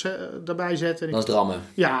mening daarbij zetten. Dat is drammen.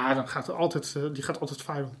 Ja, dan gaat die gaat altijd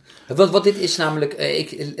viral. Wat dit is namelijk,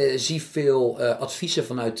 ik zie veel adviezen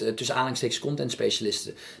vanuit tussen aanhalingstekens content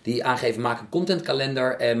specialisten. Die aangeven, maak een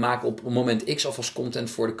contentkalender en maak op moment X alvast content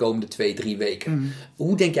voor de komende 2-3 weken. Mm.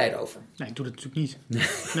 Hoe denk jij daarover? Nee, ik doe dat natuurlijk niet.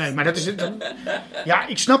 Nee, maar dat is het.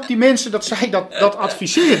 Ik snap die mensen dat zij dat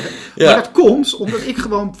adviseren. Ja. Maar dat komt omdat ik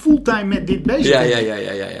gewoon fulltime met dit bezig ben.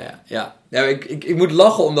 Ja, ik moet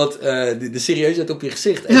lachen omdat de serieusheid op je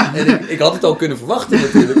gezicht. En ik had het al kunnen verwachten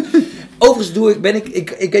natuurlijk. Overigens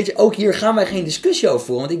weet je, ook hier gaan wij geen discussie over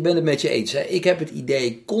voeren, want ik ben het met je eens. Hè. Ik heb het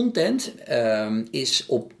idee, content is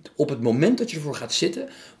op het moment dat je ervoor gaat zitten,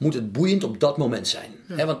 moet het boeiend op dat moment zijn.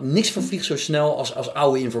 Ja. Hè, want niks vervliegt zo snel als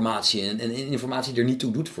oude informatie en informatie die er niet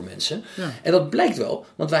toe doet voor mensen. Ja. En dat blijkt wel,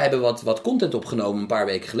 want wij hebben wat content opgenomen een paar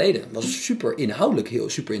weken geleden. Dat was super inhoudelijk, heel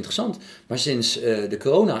super interessant. Maar sinds de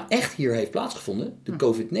corona echt hier heeft plaatsgevonden, de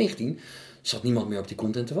Covid-19... zat niemand meer op die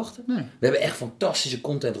content te wachten. Nee. We hebben echt fantastische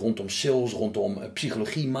content rondom sales, rondom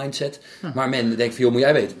psychologie, mindset. Ja. Maar men denkt van, joh, moet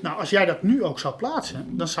jij weten. Nou, als jij dat nu ook zou plaatsen,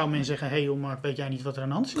 dan zou men zeggen, hé joh, Mark, weet jij niet wat er aan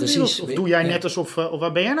de hand is? Precies. Of doe jij net alsof, of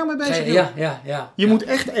waar ben jij nou mee bezig? Ja. Je moet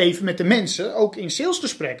echt even met de mensen, ook in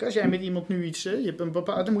salesgesprekken, als jij met iemand nu iets, je hebt een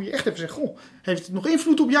bepaald, dan moet je echt even zeggen, goh, heeft het nog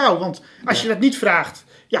invloed op jou? Want als je dat niet vraagt,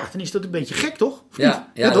 dan is dat een beetje gek, toch?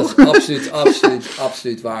 Ja, dat is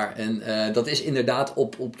absoluut waar. En dat is inderdaad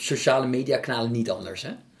op sociale mediakanalen niet anders, hè?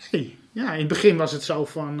 Nee. Ja, in het begin was het zo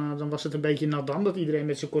van, dan was het een beetje nadan dat iedereen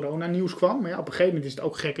met zijn corona-nieuws kwam. Maar op een gegeven moment is het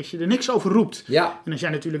ook gek als je er niks over roept. Ja. En als jij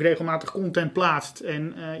natuurlijk regelmatig content plaatst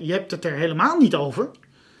en je hebt het er helemaal niet over.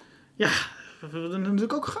 Ja, dan is het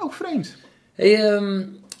natuurlijk ook vreemd. Hey,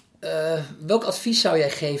 welk advies zou jij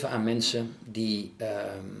geven aan mensen die,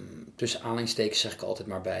 tussen aanhalingstekens zeg ik altijd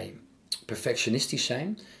maar bij, perfectionistisch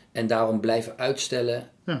zijn en daarom blijven uitstellen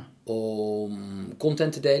om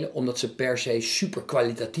content te delen, omdat ze per se super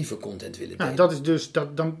kwalitatieve content willen delen. Dat is dus,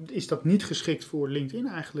 dan is dat niet geschikt voor LinkedIn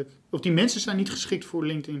eigenlijk. Of die mensen zijn niet geschikt voor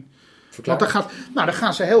LinkedIn. Verklaar. Want dan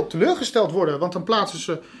gaan ze heel teleurgesteld worden, want dan plaatsen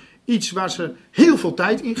ze iets waar ze heel veel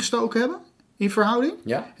tijd in gestoken hebben, in verhouding.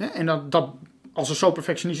 Ja. En als ze zo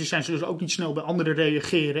perfectionistisch zijn, zullen ze ook niet snel bij anderen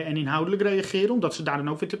reageren en inhoudelijk reageren, omdat ze daar dan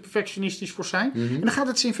ook weer te perfectionistisch voor zijn. Mm-hmm. En dan gaat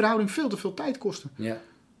het ze in verhouding veel te veel tijd kosten. Ja.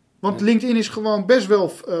 Want LinkedIn is gewoon best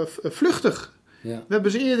wel vluchtig. Ja. We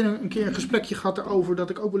hebben ze eerder een keer een gesprekje gehad erover dat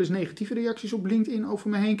ik ook wel eens negatieve reacties op LinkedIn over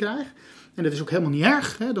me heen krijg. En dat is ook helemaal niet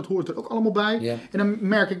erg. Hè? Dat hoort er ook allemaal bij. Ja. En dan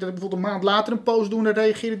merk ik dat ik bijvoorbeeld een maand later een post doe en dan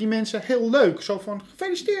reageren die mensen heel leuk. Zo van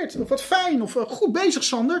gefeliciteerd of wat fijn of goed bezig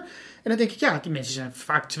Sander. En dan denk ik die mensen zijn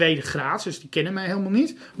vaak tweede graads, dus die kennen mij helemaal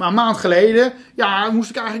niet. Maar een maand geleden moest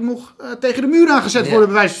ik eigenlijk nog tegen de muur aangezet worden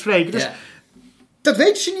bij wijze van spreken. Dus dat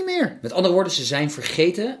weten ze niet meer. Met andere woorden, ze zijn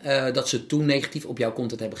vergeten dat ze toen negatief op jouw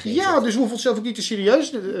content hebben gegeven. Ja, dus we hoeven het zelf ook niet te serieus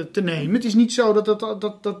te nemen. Het is niet zo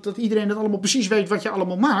dat iedereen dat allemaal precies weet wat je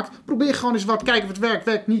allemaal maakt. Probeer gewoon eens wat, kijken of het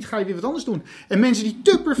werkt niet, ga je weer wat anders doen. En mensen die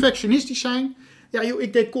te perfectionistisch zijn. Ja joh,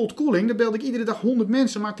 ik deed cold calling, dan belde ik iedere dag 100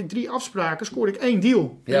 mensen, maakte ik 3 afspraken, scoorde ik 1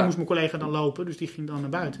 deal. En dan moest mijn collega dan lopen, dus die ging dan naar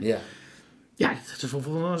buiten. Ja. Ja, dat is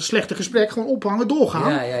bijvoorbeeld een slechte gesprek, gewoon ophangen,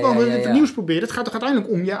 doorgaan. Gewoon het nieuws proberen. Het gaat toch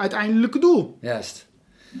uiteindelijk om je uiteindelijke doel. Juist.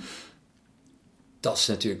 Dat is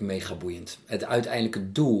natuurlijk mega boeiend. Het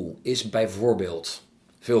uiteindelijke doel is bijvoorbeeld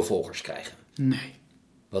veel volgers krijgen. Nee.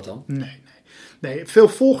 Wat dan? Nee, veel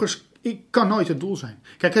volgers kan nooit het doel zijn.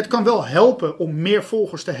 Kijk, het kan wel helpen om meer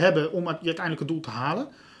volgers te hebben om je uiteindelijke doel te halen.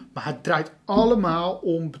 Maar het draait allemaal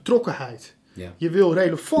om betrokkenheid. Ja. Je wil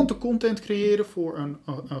relevante content creëren voor een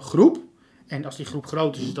groep. En als die groep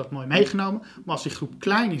groot is, is dat mooi meegenomen. Maar als die groep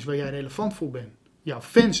klein is, waar jij relevant voor bent, jouw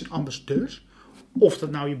fans en ambassadeurs, of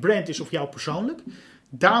dat nou je brand is of jou persoonlijk,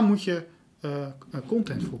 daar moet je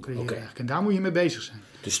content voor creëren eigenlijk. En daar moet je mee bezig zijn.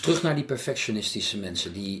 Dus terug naar die perfectionistische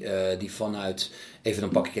mensen die vanuit, dan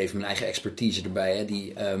pak ik even mijn eigen expertise erbij, hè,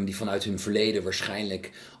 die vanuit hun verleden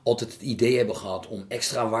waarschijnlijk altijd het idee hebben gehad om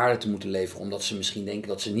extra waarde te moeten leveren, omdat ze misschien denken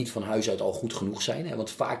dat ze niet van huis uit al goed genoeg zijn. Hè?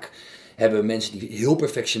 Want vaak hebben mensen die heel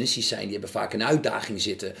perfectionistisch zijn, die hebben vaak een uitdaging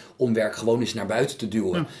zitten om werk gewoon eens naar buiten te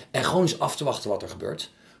duwen. Ja. En gewoon eens af te wachten wat er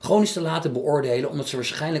gebeurt. Gewoon eens te laten beoordelen, omdat ze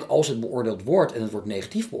waarschijnlijk, als het beoordeeld wordt en het wordt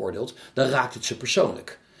negatief beoordeeld, dan raakt het ze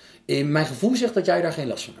persoonlijk. In mijn gevoel zegt dat jij daar geen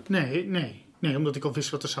last van hebt. Nee, omdat ik al wist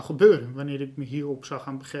wat er zou gebeuren wanneer ik me hierop zou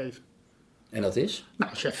gaan begeven. En dat is?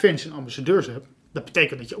 Nou, als jij fans en ambassadeurs hebt, dat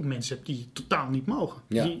betekent dat je ook mensen hebt die je totaal niet mogen.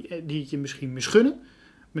 Ja. Die het je misschien misgunnen.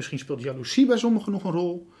 Misschien speelt jaloezie bij sommigen nog een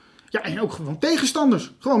rol. Ja, en ook gewoon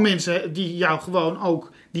tegenstanders. Gewoon mensen die het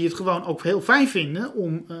gewoon ook heel fijn vinden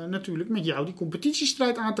om natuurlijk met jou die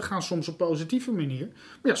competitiestrijd aan te gaan. Soms op positieve manier.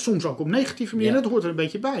 Maar soms ook op negatieve manier. Ja. Dat hoort er een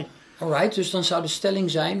beetje bij. Alright, dus dan zou de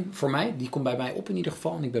stelling zijn, voor mij, die komt bij mij op in ieder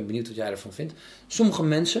geval. En ik ben benieuwd wat jij ervan vindt. Sommige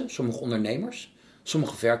mensen, sommige ondernemers,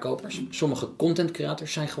 sommige verkopers, sommige content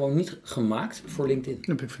creators zijn gewoon niet gemaakt voor LinkedIn.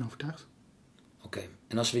 Daar ben ik van overtuigd. Oké.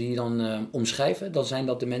 En als we die dan omschrijven, dan zijn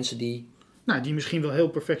dat de mensen die die misschien wel heel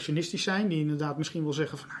perfectionistisch zijn. Die inderdaad misschien wel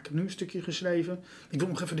zeggen van, ik heb nu een stukje geschreven. Ik wil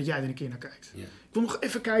nog even dat jij er een keer naar kijkt. Ja. Ik wil nog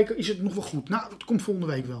even kijken, is het nog wel goed? Nou, dat komt volgende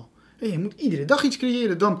week wel. En je moet iedere dag iets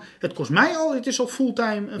creëren. Het kost mij al, het is al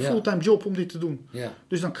fulltime job om dit te doen. Ja.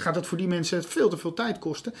 Dus dan gaat het voor die mensen veel te veel tijd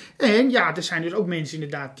kosten. En er zijn dus ook mensen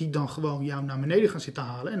inderdaad die dan gewoon jou naar beneden gaan zitten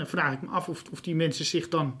halen. En dan vraag ik me af of die mensen zich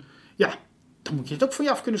dan, dan moet je het ook van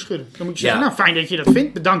je af kunnen schudden. Dan moet je zeggen, fijn dat je dat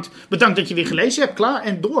vindt. Bedankt dat je weer gelezen hebt. Klaar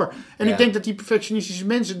en door. En ik denk dat die perfectionistische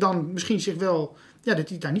mensen dan misschien zich wel, dat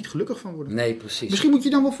die daar niet gelukkig van worden. Nee, precies. Misschien moet je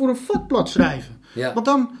dan wel voor een vakblad schrijven. Ja. Want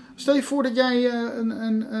dan, stel je voor dat jij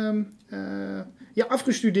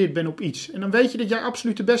afgestudeerd bent op iets. En dan weet je dat jij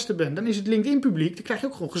absoluut de beste bent. Dan is het LinkedIn publiek. Dan krijg je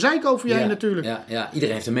ook gewoon gezeik over jij natuurlijk. Ja,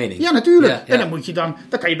 iedereen heeft een mening. Ja, natuurlijk. Ja. En dan moet je dan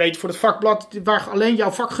kan je beter voor het vakblad, waar alleen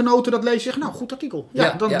jouw vakgenoten dat lezen, zeggen, nou, goed artikel.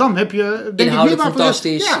 Dan heb je, denk inhoudelijk ik,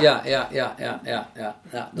 fantastisch.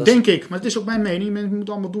 Denk ik. Maar het is ook mijn mening. Mensen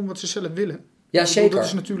moeten allemaal doen wat ze zelf willen. Ja, zeker. Dat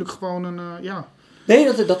is natuurlijk gewoon een,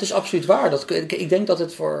 Nee, dat is absoluut waar. Ik denk dat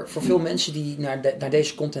het voor veel mensen die naar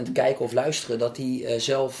deze content kijken of luisteren, dat die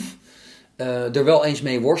zelf er wel eens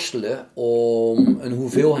mee worstelen om een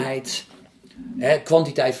hoeveelheid,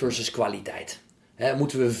 kwantiteit versus kwaliteit.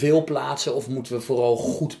 Moeten we veel plaatsen of moeten we vooral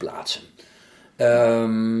goed plaatsen?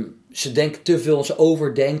 Ze denken te veel, ze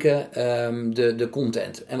overdenken de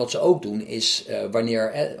content. En wat ze ook doen is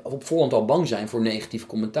wanneer op voorhand al bang zijn voor negatief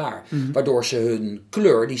commentaar. Mm-hmm. Waardoor ze hun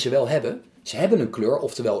kleur die ze wel hebben, Ze hebben een kleur,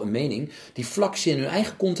 oftewel een mening. Die vlakken ze in hun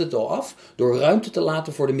eigen content al af door ruimte te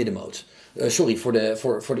laten voor de middenmoot.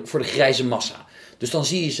 Voor de grijze massa. Dus dan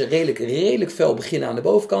zie je ze redelijk fel beginnen aan de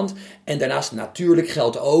bovenkant. En daarnaast natuurlijk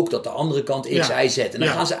geldt ook dat de andere kant X, Y, Z. En dan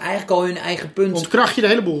gaan ze eigenlijk al hun eigen punt... Ontkracht je de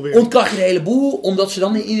hele boel weer. Ontkracht je de hele boel, omdat ze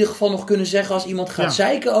dan in ieder geval nog kunnen zeggen als iemand gaat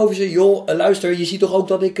zeiken over ze. Joh, luister, je ziet toch ook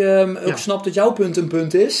dat ik ook snap dat jouw punt een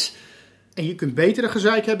punt is. En je kunt betere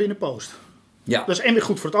gezeik hebben in de post. Ja. Dat is en weer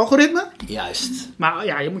goed voor het algoritme. Juist. Maar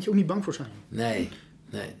ja, je moet je ook niet bang voor zijn. Nee.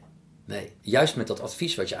 Juist met dat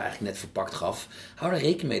advies wat je eigenlijk net verpakt gaf. Hou er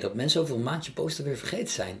rekening mee dat mensen over een maandje posten weer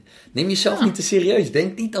vergeten zijn. Neem jezelf niet te serieus.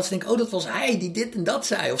 Denk niet dat ze denken, dat was hij die dit en dat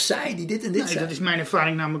zei. Of zij die dit en dit zei. Dat is mijn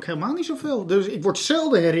ervaring namelijk helemaal niet zoveel. Dus ik word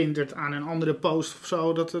zelden herinnerd aan een andere post of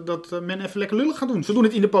zo. Dat men even lekker lullig gaat doen. Ze doen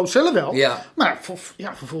het in de post zelf wel. Ja. Maar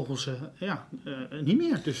vervolgens niet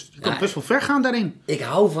meer. Dus je kan best wel ver gaan daarin. Ik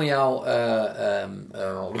hou van jouw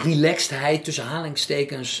relaxedheid tussen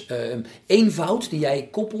aanhalingstekens. Eenvoud die jij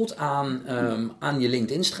koppelt aan je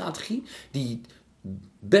LinkedIn-strategie, die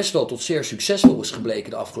best wel tot zeer succesvol is gebleken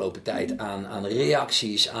de afgelopen tijd aan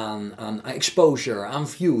reacties, aan exposure, aan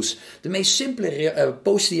views. De meest simpele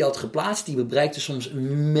post die je had geplaatst, die bereikte soms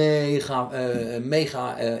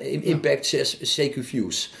mega impact, CQ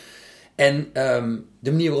views. En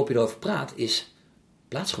de manier waarop je erover praat is,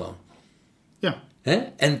 plaats gewoon. Ja. Hè?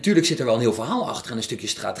 En natuurlijk zit er wel een heel verhaal achter en een stukje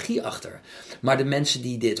strategie achter. Maar de mensen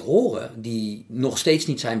die dit horen, die nog steeds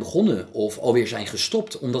niet zijn begonnen of alweer zijn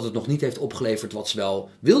gestopt, omdat het nog niet heeft opgeleverd wat ze wel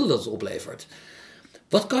wilden dat het oplevert.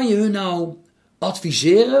 Wat kan je hun nou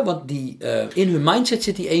adviseren? Want in hun mindset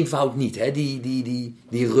zit die eenvoud niet. Hè?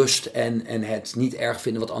 Die rust en het niet erg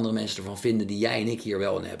vinden wat andere mensen ervan vinden, die jij en ik hier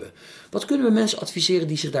wel in hebben. Wat kunnen we mensen adviseren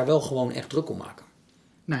die zich daar wel gewoon echt druk om maken?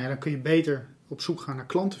 Nou ja, dan kun je beter op zoek gaan naar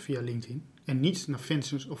klanten via LinkedIn. En niet naar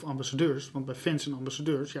fans of ambassadeurs. Want bij fans en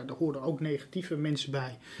ambassadeurs, daar horen ook negatieve mensen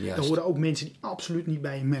bij. Juist. Daar horen ook mensen die absoluut niet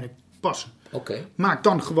bij je merk passen. Okay. Maak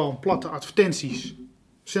dan gewoon platte advertenties.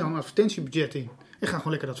 Zet een advertentiebudget in. En ga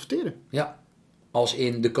gewoon lekker adverteren. Ja, als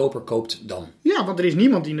in de koper koopt dan. Ja, want er is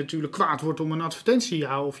niemand die natuurlijk kwaad wordt om een advertentie.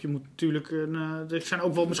 Ja, of je moet natuurlijk... er zijn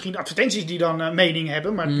ook wel misschien advertenties die dan mening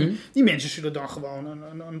hebben. Maar die mensen zullen dan gewoon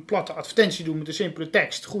een platte advertentie doen met een simpele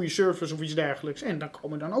tekst. Goede service of iets dergelijks. En dan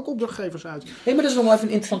komen dan ook opdrachtgevers uit. Maar dat is nog wel even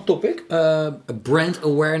een interessant topic. Brand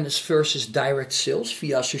awareness versus direct sales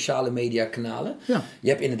via sociale media kanalen. Ja. Je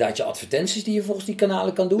hebt inderdaad je advertenties die je volgens die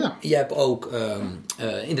kanalen kan doen. Ja. Je hebt ook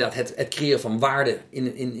inderdaad het creëren van waarde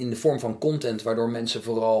in de vorm van content, waardoor mensen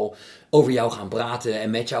vooral over jou gaan praten en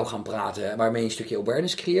met jou gaan praten, waarmee je een stukje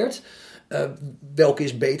awareness creëert. Welke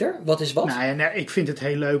is beter? Wat is wat? Nou, ik vind het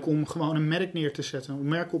heel leuk om gewoon een merk neer te zetten, om een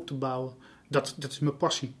merk op te bouwen. Dat is mijn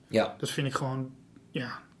passie. Ja. Dat vind ik gewoon,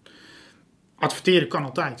 adverteren kan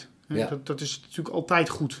altijd. Ja. Dat is natuurlijk altijd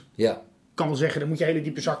goed. Ja. Ik kan wel zeggen, dan moet je hele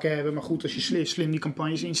diepe zakken hebben. Maar goed, als je slim die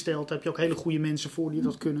campagnes instelt, heb je ook hele goede mensen voor die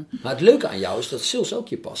dat kunnen. Maar het leuke aan jou is dat sales ook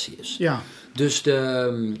je passie is. Ja. Dus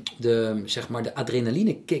de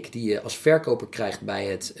adrenaline kick die je als verkoper krijgt bij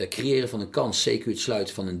het creëren van een kans, CQ het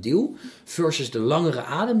sluiten van een deal, versus de langere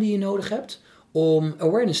adem die je nodig hebt om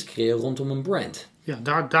awareness te creëren rondom een brand.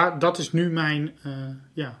 Ja, dat is nu mijn...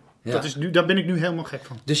 Ja. Daar ben ik nu helemaal gek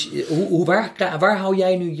van. Dus waar hou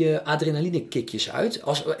jij nu je adrenaline kickjes uit? Is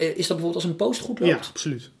dat bijvoorbeeld als een post goed loopt? Ja,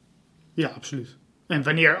 absoluut. Ja, absoluut. En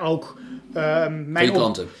wanneer ook... mijn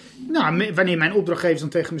klanten? Wanneer mijn opdrachtgevers dan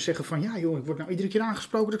tegen me zeggen van... Ja joh, ik word nou iedere keer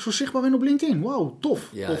aangesproken dat ik zo zichtbaar ben op LinkedIn. Wow, tof.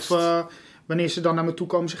 Juist. Of wanneer ze dan naar me toe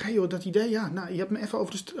komen en zeggen... Hey joh, dat idee, je hebt me even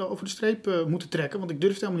over de streep moeten trekken. Want ik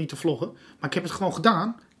durfde helemaal niet te vloggen. Maar ik heb het gewoon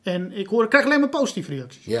gedaan. En ik krijg alleen maar positieve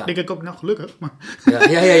reacties. Ja. Denk ik ook, nou gelukkig. Maar,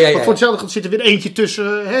 maar voor hetzelfde zit er weer eentje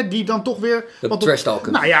tussen die dan toch weer...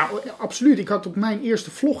 Trashtalken. Nou ja, absoluut. Ik had op mijn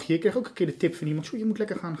eerste vlogje, ik kreeg ook een keer de tip van iemand. Je moet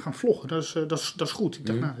lekker gaan vloggen. Dat is goed. Ik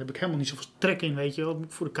dacht, daar heb ik helemaal niet zoveel trek in, weet je wel,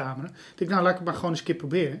 voor de camera. Ik dacht, laat ik het maar gewoon eens een keer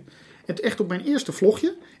proberen. En echt op mijn eerste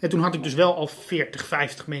vlogje. En toen had ik dus wel al 40,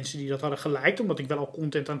 50 mensen die dat hadden geliked. Omdat ik wel al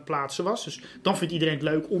content aan het plaatsen was. Dus dan vindt iedereen het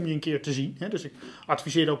leuk om je een keer te zien. Hè? Dus ik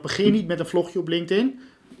adviseerde ook, begin niet met een vlogje op LinkedIn.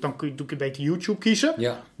 Dan doe je beter YouTube kiezen.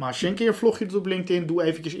 Ja. Maar als je een keer een vlogje doet op LinkedIn, doe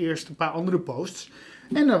eventjes eerst een paar andere posts.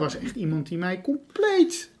 En er was echt iemand die mij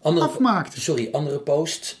compleet afmaakte. Andere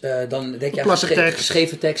posts. Dan denk je aan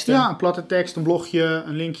geschreven teksten? Ja, een platte tekst, een blogje,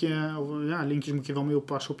 een linkje. Linkjes moet je wel mee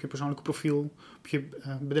oppassen op je persoonlijke profiel. Op je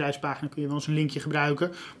bedrijfspagina kun je wel eens een linkje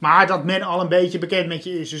gebruiken. Maar dat men al een beetje bekend met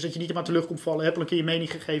je is. Dus dat je niet helemaal te lucht komt vallen. Heb al een keer je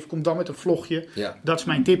mening gegeven. Kom dan met een vlogje. Ja. Dat is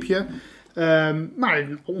mijn tipje. Maar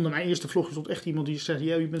onder mijn eerste vlog stond echt iemand die zei,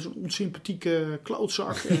 je bent zo'n onsympathieke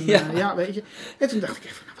klootzak. En, weet je. En toen dacht ik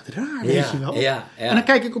even, wat raar, weet je wel. Ja. En dan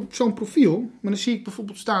kijk ik op zo'n profiel, maar dan zie ik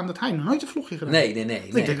bijvoorbeeld staan dat hij nog nooit een vlogje gedaan heeft. Nee.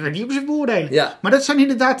 Ik denk, dat die op zich beoordelen. Ja. Maar dat zijn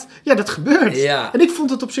inderdaad, dat gebeurt. Ja. En ik vond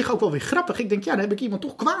het op zich ook wel weer grappig. Ik denk, dan heb ik iemand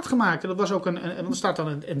toch kwaad gemaakt. En dat was ook want er staat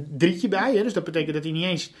dan een 3'tje bij. Hè? Dus dat betekent dat hij niet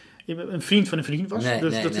eens een vriend van een vriend was.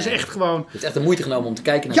 Dat is echt gewoon... Het is echt de moeite genomen om te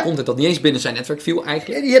kijken naar content dat niet eens binnen zijn netwerk viel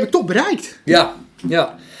eigenlijk. En die heb ik toch bereikt. Ja.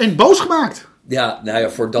 En boos gemaakt. Ja,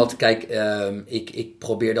 voor dat, kijk, ik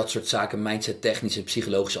probeer dat soort zaken mindset technisch en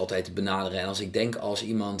psychologisch altijd te benaderen. En als ik denk, als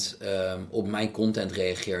iemand op mijn content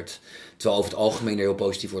reageert, terwijl over het algemeen er heel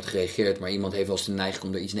positief wordt gereageerd, maar iemand heeft wel eens de neiging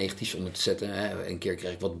om er iets negatiefs onder te zetten. Hè. Een keer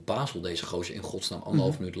kreeg ik wat bazel deze gozer in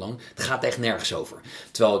godsnaam 1,5 minuut lang. Het gaat echt nergens over.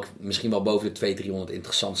 Terwijl ik misschien wel boven de 200-300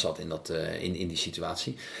 interessant zat in die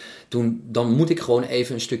situatie. Dan moet ik gewoon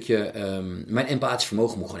even een stukje, mijn empathisch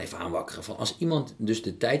vermogen moet gewoon even aanwakkeren. Van als iemand dus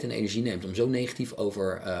de tijd en energie neemt om zo negatief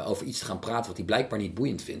over iets te gaan praten wat hij blijkbaar niet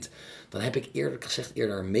boeiend vindt, dan heb ik eerlijk gezegd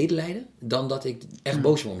eerder medelijden dan dat ik echt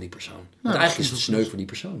boos word op die persoon. Want eigenlijk is het sneu voor die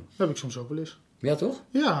persoon. Dat heb ik soms ook wel eens. Ja, toch?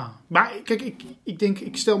 Ja, maar kijk, ik denk,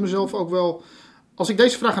 ik stel mezelf ook wel, als ik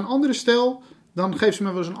deze vraag aan anderen stel, dan geeft ze me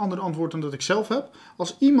wel eens een ander antwoord dan dat ik zelf heb.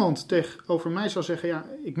 Als iemand tegenover mij zou zeggen,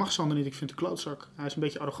 ik mag Sander niet, ik vind de klootzak, hij is een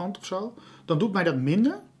beetje arrogant of zo, dan doet mij dat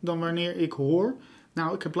minder dan wanneer ik hoor,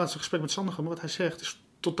 ik heb laatst een gesprek met Sander gehad, maar wat hij zegt is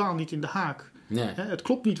totaal niet in de haak. Nee. Het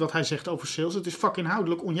klopt niet wat hij zegt over sales, het is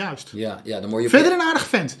vakinhoudelijk onjuist. Ja, dan word je verder een aardig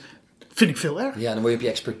vent. Vind ik veel erg. Ja, dan word je op je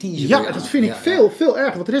expertise. Ja, dat vind ik veel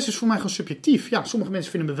erger. Want de rest is voor mij gewoon subjectief. Ja, sommige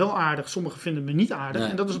mensen vinden me wel aardig, sommigen vinden me niet aardig. Nee.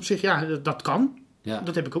 En dat is op zich, dat kan. Ja.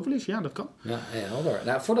 Dat heb ik ook wel eens, dat kan. Ja, helder.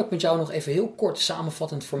 Nou, voordat ik met jou nog even heel kort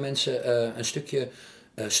samenvattend voor mensen een stukje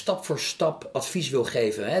stap voor stap advies wil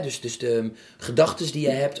geven. Hè? Dus de gedachtes die je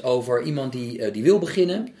hebt over iemand die wil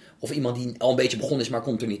beginnen, of iemand die al een beetje begonnen is, maar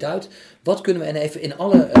komt er niet uit. Wat kunnen we, en even in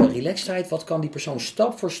alle relaxedheid, wat kan die persoon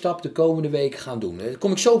stap voor stap de komende week gaan doen? Daar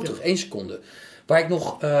kom ik zo op terug, 1 seconde. Waar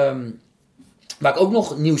ik ook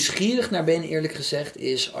nog nieuwsgierig naar ben, eerlijk gezegd,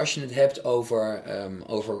 is als je het hebt over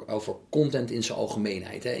content in zijn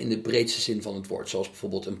algemeenheid. Hè, in de breedste zin van het woord. Zoals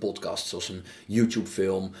bijvoorbeeld een podcast, zoals een YouTube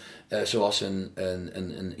film, zoals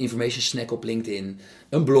een information snack op LinkedIn,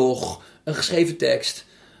 een blog, een geschreven tekst.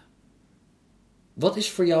 Wat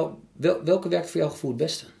is voor jou, welke werkt voor jouw gevoel het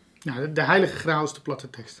beste? Nou, de heilige graal is de platte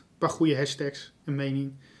tekst. Een paar goede hashtags, een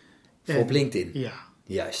mening. Voor op LinkedIn? Ja.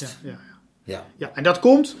 Juist. Ja, en dat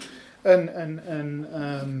komt...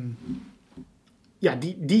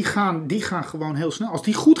 Die gaan gewoon heel snel. Als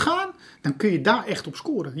die goed gaan, dan kun je daar echt op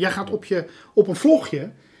scoren. Jij gaat op een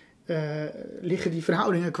vlogje, liggen die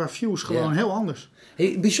verhoudingen qua views gewoon heel anders.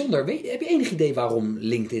 Hey, bijzonder. Heb je enig idee waarom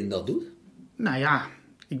LinkedIn dat doet? Nou ja,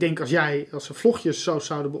 ik denk als ze vlogjes zo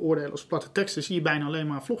zouden beoordelen als platte teksten, zie je bijna alleen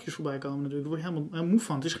maar vlogjes voorbij komen natuurlijk. Daar word je helemaal moe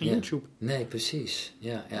van. Het is geen YouTube. Nee, precies.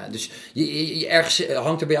 Ja. Dus je ergens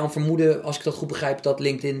hangt er bij jou een vermoeden, als ik dat goed begrijp, dat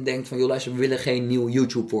LinkedIn denkt van, joh luister, we willen geen nieuw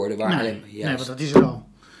YouTube worden. Nee, want dat is er al.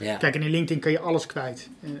 Ja. Kijk, en in LinkedIn kan je alles kwijt.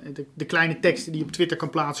 De kleine teksten die je op Twitter kan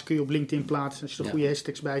plaatsen, kun je op LinkedIn plaatsen. Als je er goede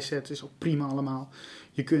hashtags bij zet, is ook prima allemaal.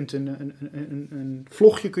 Je kunt een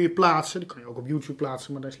vlogje kun je plaatsen. Die kan je ook op YouTube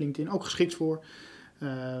plaatsen, maar daar is LinkedIn ook geschikt voor.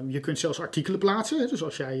 Je kunt zelfs artikelen plaatsen. Hè? Dus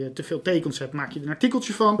als jij te veel tekens hebt, maak je er een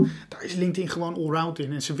artikeltje van. Daar is LinkedIn gewoon allround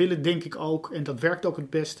in. En ze willen denk ik ook, en dat werkt ook het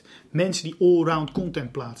best, mensen die allround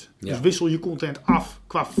content plaatsen. Ja. Dus wissel je content af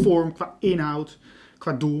qua vorm, qua inhoud,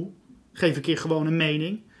 qua doel. Geef een keer gewoon een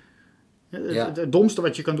mening. Ja. Het domste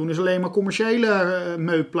wat je kan doen is alleen maar commerciële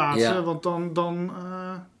meuk plaatsen. Ja. Want dan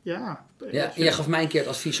jij gaf mij een keer het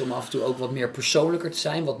advies om af en toe ook wat meer persoonlijker te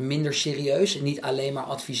zijn. Wat minder serieus. En niet alleen maar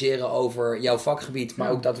adviseren over jouw vakgebied.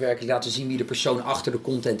 Maar ook daadwerkelijk laten zien wie de persoon achter de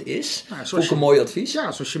content is. Vond ik een mooi advies.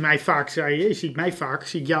 Ja, zoals je mij vaak zei. Je ziet mij vaak,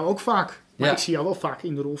 zie ik jou ook vaak. Maar ik zie jou wel vaak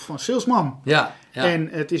in de rol van salesman. Ja. En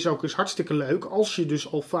het is ook eens hartstikke leuk als je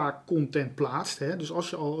dus al vaak content plaatst. Hè? Dus als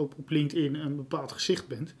je al op LinkedIn een bepaald gezicht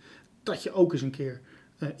bent. Dat je ook eens een keer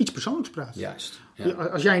iets persoonlijks praat. Juist. Ja.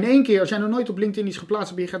 Als jij nog nooit op LinkedIn iets geplaatst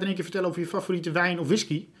hebt, je gaat in één keer vertellen over je favoriete wijn of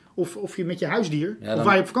whisky. Of je met je huisdier. Of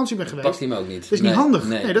waar je op vakantie bent geweest. Pakt hij hem ook niet. Dat is niet handig.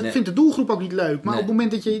 Nee, dat vindt de doelgroep ook niet leuk. Maar op het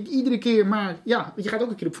moment dat je iedere keer je gaat ook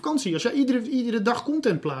een keer op vakantie. Als jij iedere dag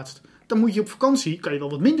content plaatst, dan moet je op vakantie, kan je wel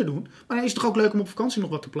wat minder doen. Maar dan is het toch ook leuk om op vakantie nog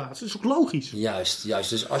wat te plaatsen. Dat is ook logisch. Juist.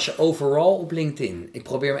 Dus als je overal op LinkedIn, ik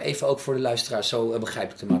probeer me even ook voor de luisteraars zo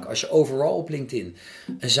begrijpelijk te maken. Als je overal op LinkedIn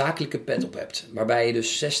een zakelijke pet op hebt, waarbij je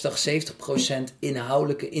dus 60-70%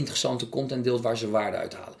 inhoudelijke interessante content deelt waar ze waarde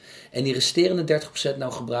uithalen. En die resterende 30%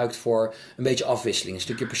 nou gebruikt voor een beetje afwisseling. Een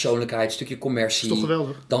stukje persoonlijkheid, een stukje commercie. Dat is toch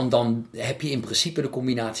geweldig. Dan heb je in principe de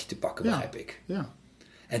combinatie te pakken, begrijp ik. Ja.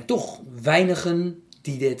 En toch weinigen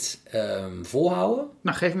die dit volhouden.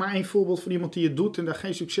 Nou, geef maar 1 voorbeeld van iemand die het doet en daar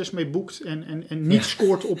geen succes mee boekt en niet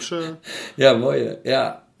scoort op zijn... Ja, mooi hè?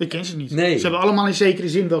 Ja. Ik ken ze niet. Nee. Ze hebben allemaal in zekere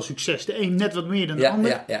zin wel succes. De een net wat meer dan de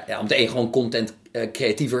ander. Ja, omdat de een gewoon content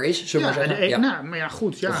creatiever is, zullen we maar zeggen. Nou, maar ja,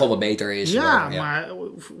 goed. Ja. Of gewoon wat beter is. Maar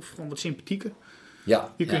of gewoon wat sympathieker.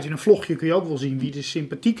 Ja, je kunt in een vlogje kun je ook wel zien wie de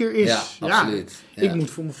sympathieker is. Ja, absoluut. Ja. Ik moet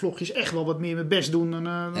voor mijn vlogjes echt wel wat meer mijn best doen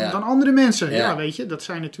dan andere mensen. Ja, weet je, dat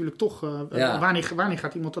zijn natuurlijk toch... Wanneer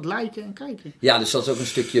gaat iemand dat liken en kijken? Ja, dus dat is ook een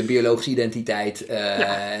stukje biologische identiteit.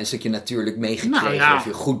 Een stukje natuurlijk meegekregen. Of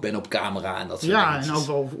je goed bent op camera en dat soort dingen. En ook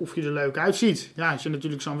wel of je er leuk uitziet. Ja, als je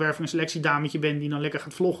natuurlijk zo'n werving- en selectiedametje bent die dan lekker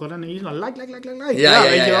gaat vloggen, dan is het like.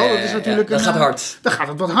 Weet je wel, dat is natuurlijk... Dat gaat hard. Dan gaat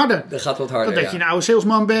het wat harder. Dat je een oude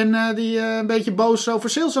salesman bent die een beetje boos over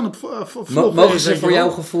sales aan het vloggen. Mogen ze voor jouw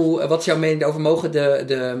gevoel, wat is jouw mening over,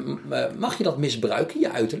 mag je dat misbruiken,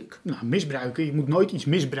 je uiterlijk? Nou, misbruiken. Je moet nooit iets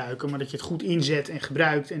misbruiken, maar dat je het goed inzet en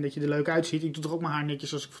gebruikt en dat je er leuk uitziet. Ik doe toch ook mijn haar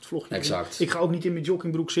netjes als ik voor het vlogje exact. Ik ga ook niet in mijn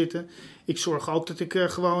joggingbroek zitten. Ik zorg ook dat ik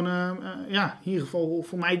gewoon, in ieder geval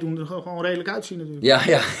voor mij doen, er gewoon redelijk uitzien natuurlijk.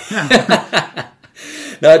 Ja.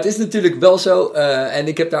 Nou, het is natuurlijk wel zo, en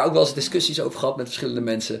ik heb daar ook wel eens discussies over gehad met verschillende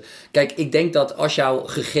mensen. Kijk, ik denk dat als jouw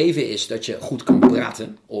gegeven is dat je goed kan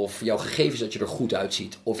praten, of jouw gegeven is dat je er goed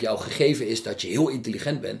uitziet, of jouw gegeven is dat je heel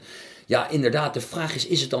intelligent bent, ja, inderdaad, de vraag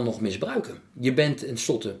is het dan nog misbruiken? Je bent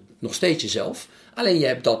tenslotte nog steeds jezelf, alleen je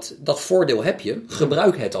hebt dat voordeel heb je,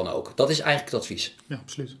 gebruik het dan ook. Dat is eigenlijk het advies. Ja,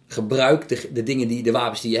 absoluut. Gebruik de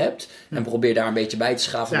wapens die je hebt en probeer daar een beetje bij te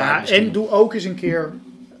schaven. Ja, en doe ook eens een keer...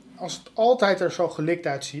 Als het altijd er zo gelikt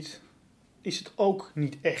uitziet, is het ook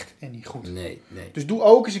niet echt en niet goed. Nee. Dus doe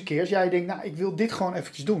ook eens een keer, als jij denkt, nou, ik wil dit gewoon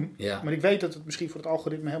eventjes doen. Ja. Maar ik weet dat het misschien voor het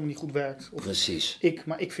algoritme helemaal niet goed werkt. Of precies.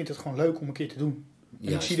 Maar ik vind het gewoon leuk om een keer te doen.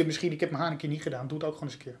 En ik zie er misschien, ik heb mijn haar een keer niet gedaan, doe het ook gewoon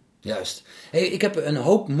eens een keer. Juist. Hey, ik heb een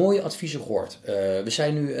hoop mooie adviezen gehoord. We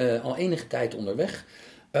zijn nu al enige tijd onderweg.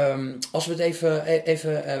 Als we het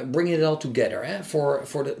even bring it all together. Hè?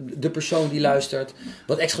 Voor de persoon die luistert.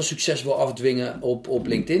 Wat extra succes wil afdwingen op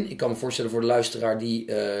LinkedIn. Ik kan me voorstellen voor de luisteraar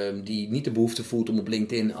die niet de behoefte voelt om op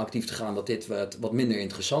LinkedIn actief te gaan. Dat dit wat minder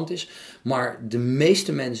interessant is. Maar de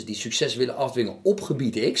meeste mensen die succes willen afdwingen op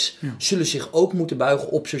gebied X. Zullen zich ook moeten buigen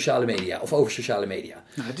op sociale media. Of over sociale media.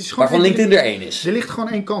 Nou, het is waarvan LinkedIn er één is. Er ligt gewoon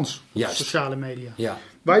 1 kans op sociale media. Ja.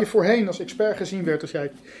 Waar je voorheen als expert gezien werd als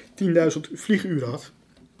jij 10.000 vlieguren had.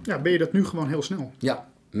 Ja, ben je dat nu gewoon heel snel. Ja.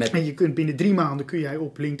 En je kunt binnen 3 maanden kun jij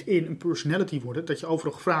op LinkedIn een personality worden. Dat je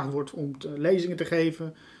overal gevraagd wordt om lezingen te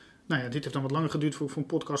geven. Nou ja, dit heeft dan wat langer geduurd voor een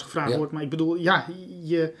podcast gevraagd wordt. Maar ik bedoel, ja,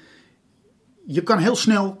 je kan heel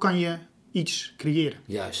snel iets creëren.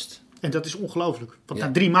 Juist. En dat is ongelooflijk. Want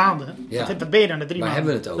na 3 maanden, wat ben je dan na 3 maanden? Waar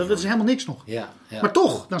hebben we het over? Dat is helemaal niks nog. Ja. Maar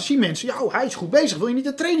toch, dan zien mensen, hij is goed bezig. Wil je niet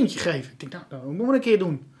een trainingje geven? Ik denk, nou, dat moeten we een keer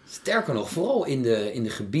doen. Sterker nog, vooral in de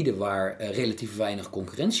gebieden waar relatief weinig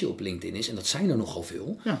concurrentie op LinkedIn is, en dat zijn er nogal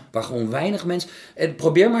veel, waar gewoon weinig mensen...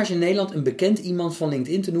 probeer maar eens in Nederland een bekend iemand van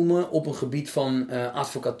LinkedIn te noemen op een gebied van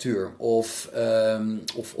advocatuur of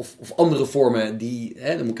andere vormen die...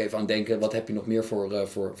 dan moet ik even aan denken, wat heb je nog meer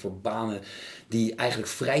voor banen die eigenlijk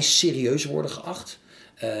vrij serieus worden geacht?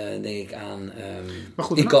 Denk ik aan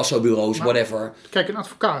incassobureaus, whatever. Kijk, een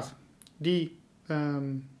advocaat die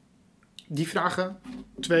vragen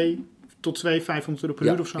 500 euro per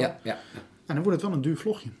uur of zo. Ja. En dan wordt het wel een duur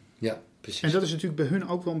vlogje. Ja, precies. En dat is natuurlijk bij hun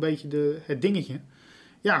ook wel een beetje het dingetje.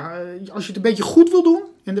 Ja, als je het een beetje goed wil doen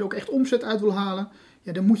en er ook echt omzet uit wil halen,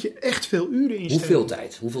 dan moet je echt veel uren instellen.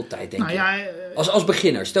 Hoeveel tijd denk je? Als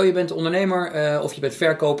beginner, stel je bent ondernemer of je bent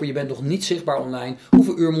verkoper, je bent nog niet zichtbaar online.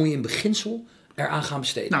 Hoeveel uur moet je in beginsel eraan gaan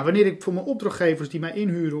besteden? Nou, wanneer ik voor mijn opdrachtgevers die mij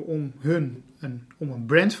inhuren om een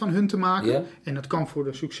brand van hun te maken. En dat kan voor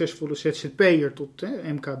de succesvolle ZZP'er tot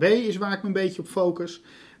MKB is waar ik me een beetje op focus.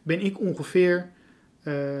 Ben ik ongeveer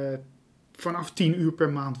vanaf 10 uur per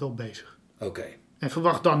maand wel bezig. Oké. En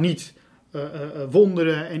verwacht dan niet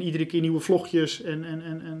wonderen en iedere keer nieuwe vlogjes.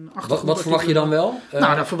 Wat verwacht je dan wel?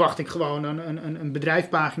 Dan verwacht ik gewoon een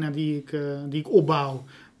bedrijfspagina die ik opbouw.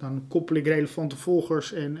 Dan koppel ik relevante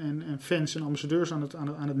volgers en fans en ambassadeurs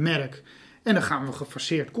aan het merk. En dan gaan we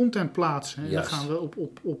gefaseerd content plaatsen. En dan gaan we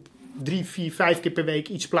op 3, 4, 5 keer per week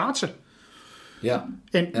iets plaatsen. Ja.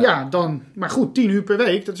 En dan... Maar goed, 10 uur per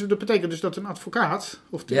week, dat betekent dus dat een advocaat...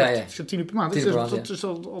 Of 10 uur per maand, dat is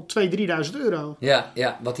al 2.000, 3.000 euro.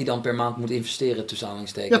 Ja, wat hij dan per maand moet investeren tussen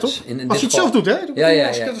aanhalingstekens. Ja, toch? Als je het zelf doet, hè?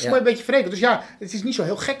 Dat is een beetje verrekend. Dus het is niet zo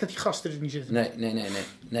heel gek dat die gasten er niet zitten.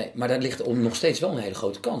 Nee, maar daar ligt nog steeds wel een hele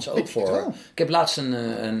grote kans ook voor. Ik heb laatst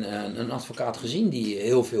een advocaat gezien die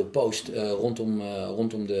heel veel post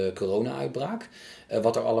rondom de corona-uitbraak.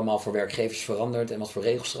 Wat er allemaal voor werkgevers verandert en wat voor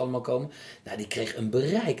regels er allemaal komen. Nou, die kreeg een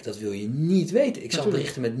bereik, dat wil je niet weten. Ik zag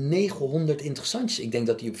berichten met 900 interessantjes. Ik denk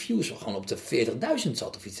dat die op views wel gewoon op de 40.000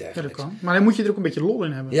 zat of iets dergelijks. Ja, dat kan. Maar dan moet je er ook een beetje lol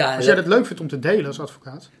in hebben. Ja, als jij het leuk vindt om te delen als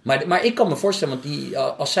advocaat. Maar ik kan me voorstellen, want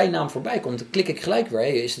als zijn naam voorbij komt, dan klik ik gelijk weer.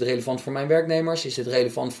 Hey, is het relevant voor mijn werknemers? Is het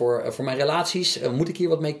relevant voor mijn relaties? Moet ik hier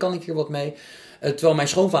wat mee? Kan ik hier wat mee? Terwijl mijn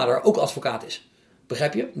schoonvader ook advocaat is.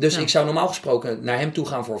 Begrijp je? Dus ik zou normaal gesproken naar hem toe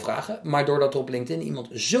gaan voor vragen. Maar doordat er op LinkedIn iemand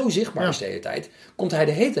zo zichtbaar is de hele tijd, komt hij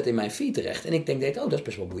de hele tijd in mijn feed terecht. En ik denk, dat is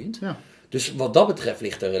best wel boeiend. Ja. Dus wat dat betreft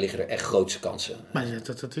liggen er echt grootste kansen. Maar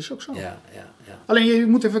dat is ook zo. Ja. Alleen je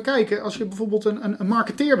moet even kijken, als je bijvoorbeeld een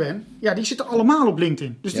marketeer bent, die zitten allemaal op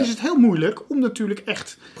LinkedIn. Dus het is het heel moeilijk om natuurlijk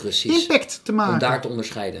echt impact te maken. Om daar te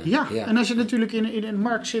onderscheiden. Ja. En als je natuurlijk in een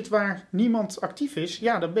markt zit waar niemand actief is,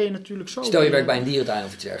 dan ben je natuurlijk zo... Stel je werkt bij een dierentuin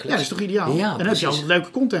of iets dergelijks. Ja, dat is toch ideaal? Ja, en dan heb je altijd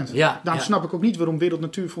leuke content. Ja, Daarom snap ik ook niet waarom Wereld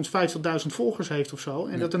Natuurfonds 50.000 volgers heeft of zo.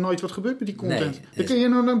 En dat er nooit wat gebeurt met die content. Nee, dan kun je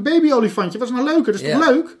een babyolifantje, wat is nou leuker? Dat is toch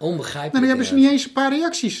leuk? Onbegrijpelijk. Dan hebben ze niet eens een paar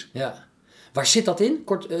reacties. Ja. Waar zit dat in,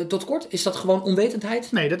 tot kort? Is dat gewoon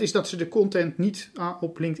onwetendheid? Nee, dat is dat ze de content niet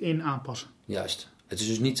op LinkedIn aanpassen. Juist. Het is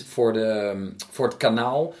dus niet voor het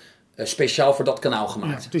kanaal, speciaal voor dat kanaal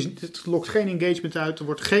gemaakt. Ja, het lokt geen engagement uit, er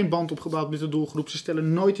wordt geen band opgebouwd met de doelgroep. Ze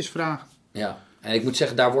stellen nooit eens vragen. Ja, en ik moet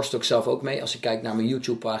zeggen, daar worstel ik zelf ook mee. Als ik kijk naar mijn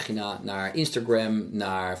YouTube-pagina, naar Instagram,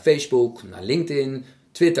 naar Facebook, naar LinkedIn,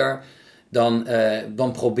 Twitter,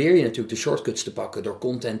 dan probeer je natuurlijk de shortcuts te pakken door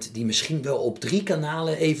content die misschien wel op 3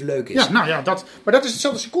 kanalen even leuk is. Ja, maar dat is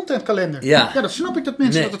hetzelfde als een contentkalender. Ja, dat snap ik dat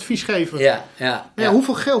mensen dat advies geven. Ja,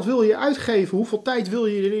 hoeveel geld wil je uitgeven? Hoeveel tijd wil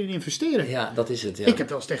je erin investeren? Ja, dat is het. Ja. Ik heb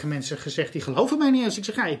wel eens tegen mensen gezegd, die geloven mij niet eens. Ik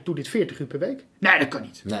zeg, ik doe dit 40 uur per week. Nee, dat kan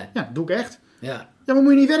niet. Nee. Ja, dat doe ik echt. Ja, maar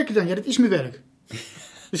moet je niet werken dan? Ja, dat is mijn werk.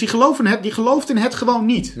 Dus die geloofden het gewoon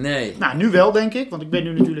niet. Nee. Nou, nu wel, denk ik. Want ik ben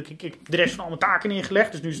nu natuurlijk... Ik heb de rest van al mijn taken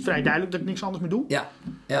neergelegd. Dus nu is het vrij duidelijk dat ik niks anders meer doe.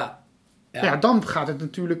 Ja, dan gaat het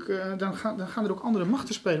natuurlijk... Dan gaan er ook andere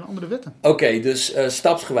machten spelen, andere wetten. Oké, dus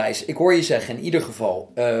stapsgewijs. Ik hoor je zeggen, in ieder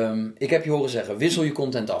geval... ik heb je horen zeggen, wissel je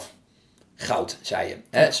content af. Goud, zei je.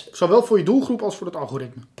 Hè? Zowel voor je doelgroep als voor het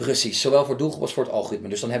algoritme. Precies, zowel voor doelgroep als voor het algoritme.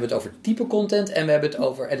 Dus dan hebben we het over type content en we hebben het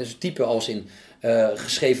over... Het is type als in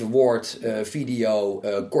geschreven woord, video,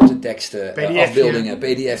 korte teksten, afbeeldingen,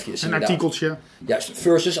 pdf'jes. Een artikeltje. Juist,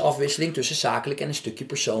 versus afwisseling tussen zakelijk en een stukje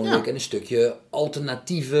persoonlijk en een stukje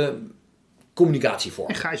alternatieve communicatievorm.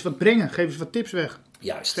 En ga eens wat brengen, geef eens wat tips weg.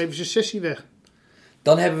 Juist. Geef eens een sessie weg.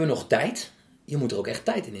 Dan hebben we nog tijd. Je moet er ook echt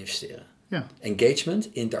tijd in investeren. Ja. Engagement,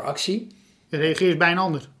 interactie. Je reageert bij een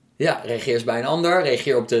ander. Ja, reageer eens bij een ander.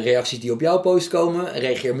 Reageer op de reacties die op jouw post komen.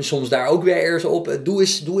 Reageer me soms daar ook weer eerst op. Doe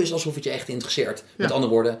eens alsof het je echt interesseert. Ja. Met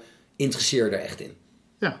andere woorden, interesseer er echt in.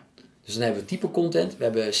 Ja. Dus dan hebben we type content. We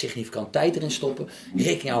hebben significant tijd erin stoppen.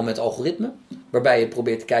 Rekening houden met algoritme. Waarbij je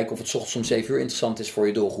probeert te kijken of het 's ochtends om 7 uur interessant is voor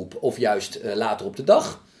je doelgroep. Of juist later op de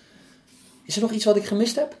dag. Is er nog iets wat ik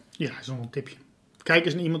gemist heb? Ja, dat is nog een tipje. Kijk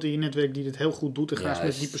eens naar iemand in je netwerk die dit heel goed doet. En ga eens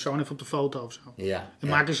met die persoon even op de foto of zo. Ja, en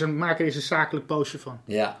maak er eens een zakelijk postje van.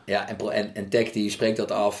 Ja, en tag die spreekt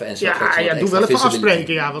dat af. En doe wel even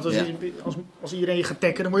afspreken. Ja, want als iedereen je gaat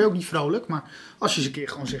taggen, dan word je ook niet vrolijk. Maar als je eens een keer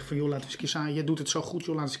gewoon zegt van... joh, laten we eens een keer samen... jij doet het zo goed,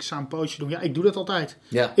 joh, laten we eens samen een postje doen. Ja, ik doe dat altijd.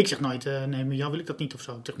 Ja. Ik zeg nooit, nee, met jou wil ik dat niet of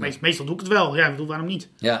zo. Ik zeg, meestal doe ik het wel. Ja, ik bedoel, waarom niet?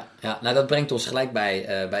 Ja, nou dat brengt ons gelijk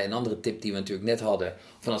bij een andere tip die we natuurlijk net hadden.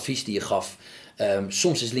 Van advies die je gaf.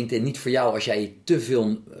 Soms is LinkedIn niet voor jou als jij je te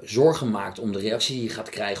veel zorgen maakt om de reactie die je gaat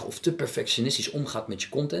krijgen of te perfectionistisch omgaat met je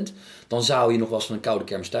content. Dan zou je nog wel eens van een koude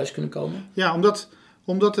kermis thuis kunnen komen. Ja,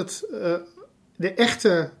 omdat het de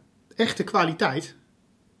echte kwaliteit,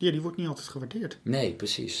 die wordt niet altijd gewaardeerd. Nee,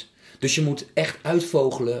 precies. Dus je moet echt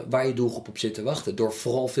uitvogelen waar je doelgroep op zit te wachten. Door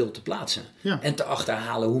vooral veel te plaatsen. Ja. En te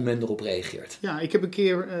achterhalen hoe men erop reageert. Ja, ik heb een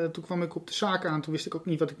keer, toen kwam ik op de zaak aan. Toen wist ik ook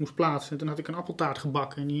niet wat ik moest plaatsen. En toen had ik een appeltaart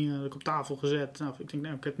gebakken. En die had ik op tafel gezet. Nou, ik denk,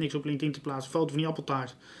 ik heb niks op LinkedIn te plaatsen. Foto van die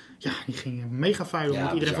appeltaart. Ja, die ging mega viral.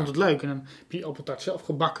 Want iedereen vond het leuk. En dan heb je die appeltaart zelf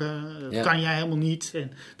gebakken. Dat kan jij helemaal niet.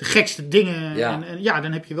 En de gekste dingen. Ja. En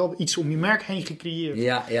dan heb je wel iets om je merk heen gecreëerd.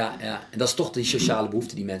 Ja. En dat is toch die sociale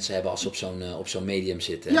behoefte die mensen hebben als ze op zo'n medium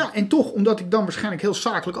zitten. Ja, en toch, omdat ik dan waarschijnlijk heel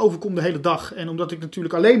zakelijk overkom de hele dag. En omdat ik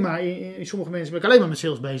natuurlijk alleen maar, in sommige mensen ben ik alleen maar met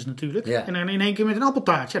sales bezig natuurlijk. Ja. En dan in één keer met een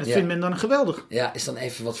appeltaart. Ja, dat vindt men dan geweldig. Ja, is dan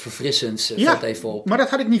even wat verfrissends. Valt even op. Maar dat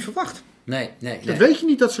had ik niet verwacht. Nee. Dat weet je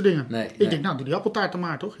niet, dat soort dingen. Ik denk, nou, doe die appeltaart dan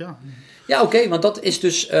maar, toch? Ja, oké, want dat is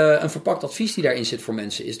dus een verpakt advies die daarin zit voor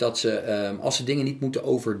mensen. Is dat ze, als ze dingen niet moeten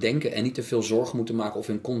overdenken en niet te veel zorgen moeten maken of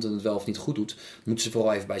hun content het wel of niet goed doet, moeten ze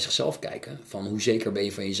vooral even bij zichzelf kijken. Van hoe zeker ben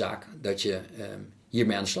je van je zaak dat je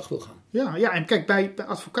hiermee aan de slag wil gaan. Ja, en kijk, bij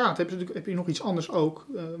advocaten heb je nog iets anders ook.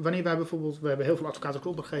 Wanneer wij bijvoorbeeld, we hebben heel veel advocaten als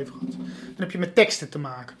opdrachtgever gehad. Dan heb je met teksten te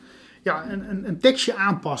maken. een tekstje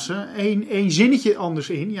aanpassen, één zinnetje anders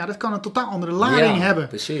in. Ja, dat kan een totaal andere lading hebben.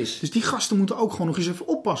 Precies. Dus die gasten moeten ook gewoon nog eens even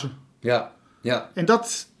oppassen. Ja. En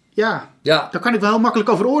dat, daar kan ik wel heel makkelijk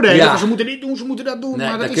over oordelen. Ja. Ze moeten dit doen, ze moeten dat doen. Nee,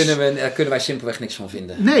 maar daar kunnen wij simpelweg niks van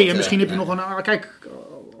vinden. Nee, en misschien heb je nog een... Kijk,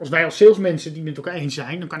 als wij als salesmensen die met elkaar eens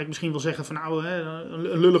zijn, dan kan ik misschien wel zeggen van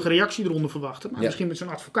een lullige reactie eronder verwachten. Maar misschien met zo'n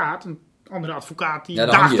advocaat, een andere advocaat, die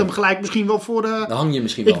daagt hem gelijk misschien wel voor... Dan hang je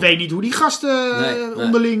misschien wel. Ik weet niet hoe die gasten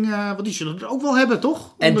onderling... want die zullen het ook wel hebben,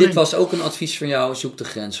 toch? En dit was ook een advies van jou, zoek de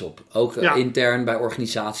grens op. Ook intern bij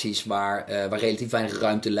organisaties waar relatief weinig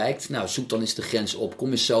ruimte lijkt. Nou, zoek dan eens de grens op.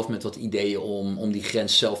 Kom eens zelf met wat ideeën om die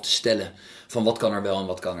grens zelf te stellen. Van wat kan er wel en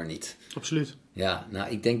wat kan er niet. Absoluut. Ja,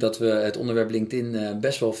 nou, ik denk dat we het onderwerp LinkedIn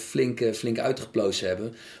best wel flink uitgeplozen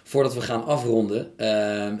hebben. Voordat we gaan afronden,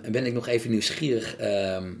 ben ik nog even nieuwsgierig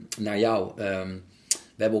naar jou. We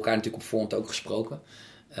hebben elkaar natuurlijk op voorhand ook gesproken.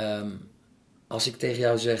 Als ik tegen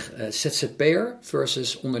jou zeg ZZP'er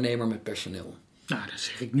versus ondernemer met personeel. Nou, dat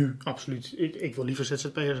zeg ik nu, absoluut. Ik wil liever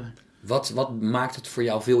ZZP'er zijn. Wat maakt het voor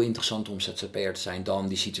jou veel interessanter om ZZP'er te zijn dan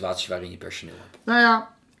die situatie waarin je personeel hebt? Nou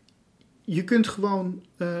ja, je kunt gewoon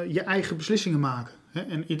je eigen beslissingen maken. Hè?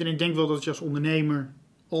 En iedereen denkt wel dat je als ondernemer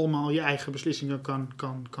allemaal je eigen beslissingen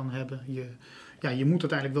kan hebben. Je moet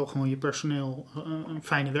uiteindelijk wel gewoon je personeel een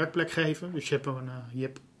fijne werkplek geven. Dus je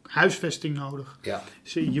hebt huisvesting nodig. Ja.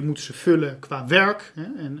 Je moet ze vullen qua werk.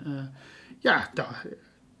 Hè? En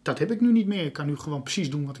dat heb ik nu niet meer. Ik kan nu gewoon precies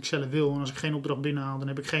doen wat ik zelf wil. En als ik geen opdracht binnenhaal, dan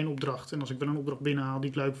heb ik geen opdracht. En als ik wel een opdracht binnenhaal die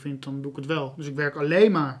ik leuk vind, dan doe ik het wel. Dus ik werk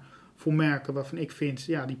alleen maar voor merken waarvan ik vind,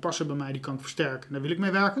 die passen bij mij, die kan ik versterken. En daar wil ik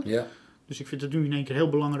mee werken. Ja. Dus ik vind het nu in één keer heel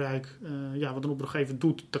belangrijk, wat een opdrachtgever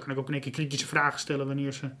doet. Dan kan ik ook in één keer kritische vragen stellen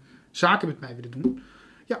wanneer ze zaken met mij willen doen.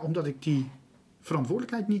 Ja, omdat ik die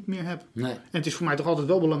verantwoordelijkheid niet meer heb. Nee. En het is voor mij toch altijd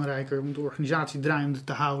wel belangrijker om de organisatie draaiende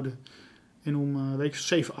te houden. En om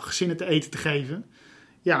 7, 8 gezinnen te eten te geven.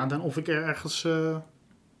 Ja, dan of ik er ergens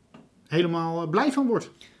helemaal blij van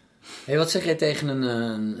word. Hey, wat zeg jij tegen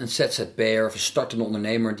een ZZP'er of een startende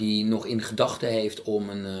ondernemer die nog in gedachten heeft om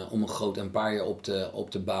een groot empire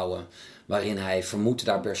op te bouwen, waarin hij vermoedt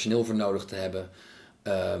daar personeel voor nodig te hebben?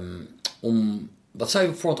 Wat zou je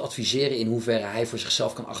bijvoorbeeld adviseren in hoeverre hij voor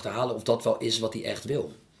zichzelf kan achterhalen of dat wel is wat hij echt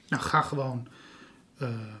wil? Nou, ga gewoon...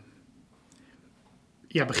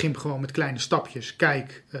 begin gewoon met kleine stapjes.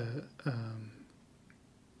 Kijk...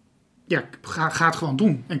 ga het gewoon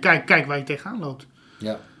doen. En kijk waar je tegenaan loopt.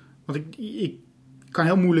 Ja. Want ik kan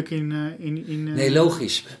heel moeilijk in Nee,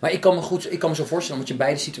 logisch. Maar ik kan me zo voorstellen dat je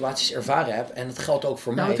beide situaties ervaren hebt. En het geldt ook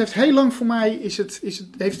voor mij. Het heeft heel lang voor mij heeft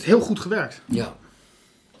het heel goed gewerkt. Ja.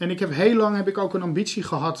 En heel lang heb ik ook een ambitie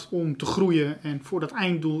gehad om te groeien. En voor dat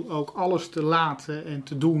einddoel ook alles te laten en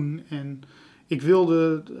te doen. En ik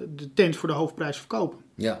wilde de tent voor de hoofdprijs verkopen.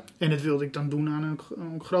 Ja. En dat wilde ik dan doen aan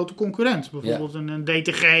een grote concurrent. Bijvoorbeeld een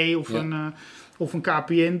DTG of een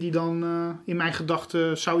KPN die dan in mijn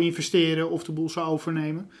gedachten zou investeren of de boel zou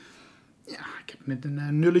overnemen. Ja, ik heb met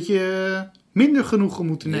een nulletje minder genoegen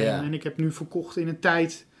moeten nemen. Ja. En ik heb nu verkocht in een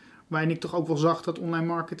tijd waarin ik toch ook wel zag dat online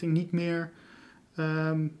marketing niet meer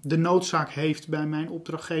de noodzaak heeft bij mijn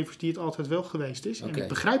opdrachtgevers die het altijd wel geweest is. Okay. En ik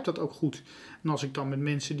begrijp dat ook goed. En als ik dan met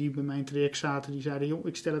mensen die bij mijn traject zaten, die zeiden, joh,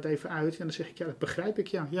 ik stel het even uit. En dan zeg ik, dat begrijp ik,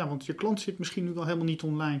 ja. Ja, want je klant zit misschien nu wel helemaal niet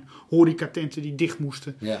online. Horecatenten die dicht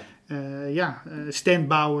moesten. Ja.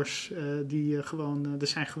 Standbouwers, er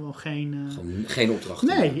zijn gewoon geen opdrachten.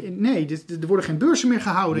 Nee, er worden geen beurzen meer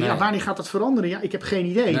gehouden. Nee. Ja, wanneer gaat dat veranderen? Ja, ik heb geen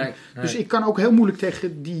idee. Nee. Dus ik kan ook heel moeilijk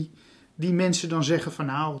tegen die mensen dan zeggen van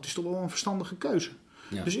het is toch wel een verstandige keuze.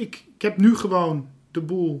 Ja. Dus ik heb nu gewoon de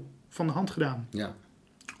boel van de hand gedaan. Ja.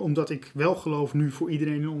 Omdat ik wel geloof nu voor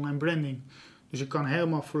iedereen in online branding. Dus ik kan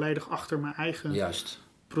helemaal volledig achter mijn eigen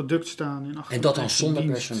product staan. En dat dan zonder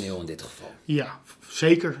personeel in dit geval? Ja,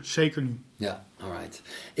 zeker nu. Ja, alright.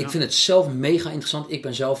 Ik vind het zelf mega interessant. Ik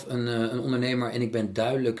ben zelf een ondernemer en ik ben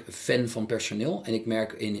duidelijk fan van personeel. En ik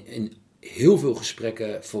merk in heel veel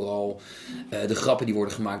gesprekken, vooral de grappen die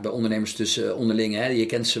worden gemaakt bij ondernemers tussen onderling. Hè? Je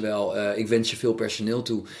kent ze wel, ik wens je veel personeel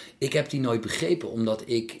toe. Ik heb die nooit begrepen, omdat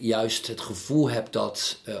ik juist het gevoel heb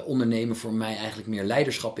dat ondernemen voor mij eigenlijk meer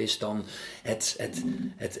leiderschap is dan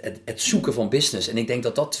het zoeken van business. En ik denk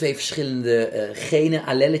dat dat twee verschillende genen,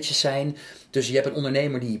 allelletjes zijn. Dus je hebt een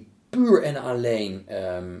ondernemer die puur en alleen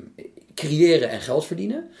creëren en geld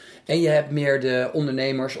verdienen. En je hebt meer de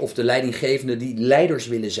ondernemers of de leidinggevenden die leiders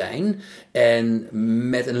willen zijn. En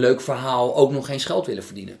met een leuk verhaal ook nog geen geld willen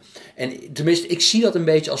verdienen. En tenminste, ik zie dat een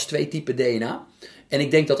beetje als twee typen DNA. En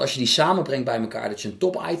ik denk dat als je die samenbrengt bij elkaar, dat je een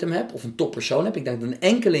top item hebt of een top persoon hebt. Ik denk dat een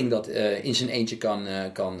enkeling dat in zijn eentje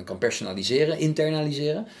kan personaliseren,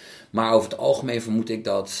 internaliseren. Maar over het algemeen vermoed ik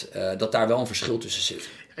dat daar wel een verschil tussen zit.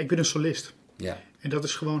 Ik ben een solist. Ja. En dat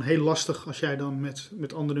is gewoon heel lastig als jij dan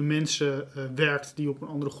met andere mensen werkt die op een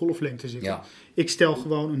andere golflengte zitten. Ja. Ik stel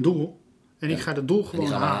gewoon een doel. En ik ga dat doel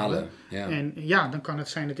gewoon halen. Ja. En dan kan het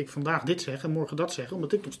zijn dat ik vandaag dit zeg en morgen dat zeg.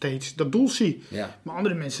 Omdat ik nog steeds dat doel zie. Ja. Maar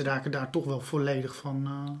andere mensen raken daar toch wel volledig van.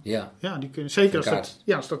 Die kunnen, zeker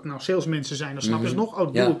als dat nou salesmensen zijn, dan snappen ze nog.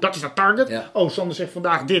 Oh, dat is dat target. Ja. Oh, Sander zegt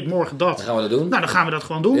vandaag dit, morgen dat. Dan gaan we dat doen. Nou, dan gaan we dat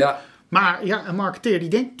gewoon doen. Ja. Maar een marketeer die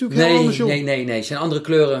denkt natuurlijk heel anders. Nee. Het zijn andere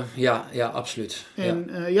kleuren. Ja, absoluut. En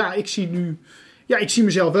ik zie nu... Ja, ik zie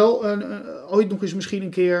mezelf wel ooit nog eens misschien een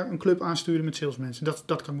keer een club aansturen met salesmensen. Dat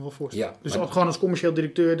kan ik me wel voorstellen. Ja, dus gewoon als commercieel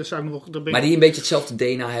directeur, dat zou ik nog wel... Maar die een beetje hetzelfde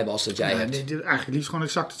DNA hebben als dat jij hebt? Eigenlijk liefst gewoon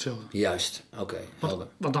exact hetzelfde. Juist, oké.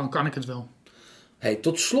 Want dan kan ik het wel. Hey,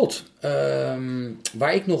 tot slot,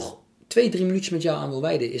 waar ik nog 2-3 minuutjes met jou aan wil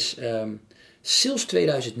wijden is sales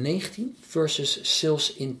 2019 versus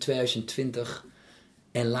sales in 2020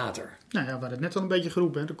 en later. Nou ja, we hadden het net al een beetje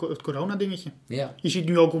geroepen, hè? Het corona-dingetje. Ja. Je ziet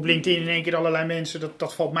nu ook op LinkedIn in één keer allerlei mensen,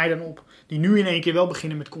 dat valt mij dan op, die nu in één keer wel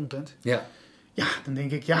beginnen met content. Ja. Ja, dan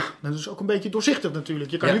denk ik, dat is ook een beetje doorzichtig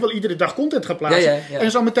natuurlijk. Je kan nu wel iedere dag content gaan plaatsen. Ja.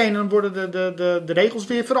 En zo meteen dan worden de regels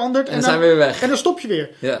weer veranderd. En dan zijn we weer weg. En dan stop je weer.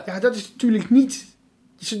 Ja, dat is natuurlijk niet...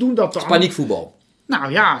 Ze doen dat dan. Het is paniekvoetbal.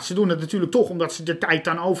 Nou ja, ze doen het natuurlijk toch omdat ze de tijd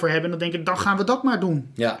dan over hebben. En dan denk ik, dan gaan we dat maar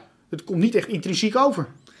doen. Ja. Het komt niet echt intrinsiek over.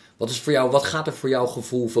 Wat gaat er voor jouw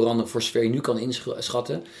gevoel veranderen, voor zover je nu kan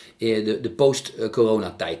inschatten, de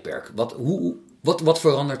post-corona tijdperk? Wat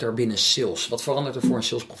verandert er binnen sales? Wat verandert er voor een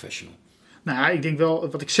sales professional? Nou ja, ik denk wel,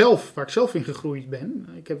 waar ik zelf in gegroeid ben.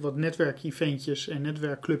 Ik heb wat netwerkeventjes en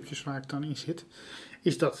netwerkclubjes waar ik dan in zit.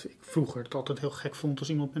 Is dat ik vroeger het altijd heel gek vond als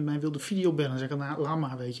iemand met mij wilde videobellen. Dan zeg ik, nou, laat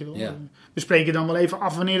maar, weet je wel. Ja. We spreken dan wel even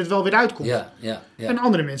af wanneer het wel weer uitkomt. Ja. En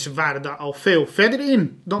andere mensen waren daar al veel verder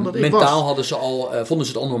in dan dat ik was. Mentaal vonden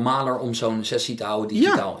ze het al normaler om zo'n sessie te houden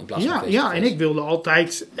digitaal in plaats van face-to-face. Ja, en ik wilde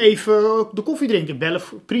altijd even de koffie drinken. Bellen,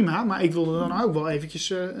 prima. Maar ik wilde dan ook wel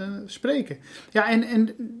eventjes spreken. Ja,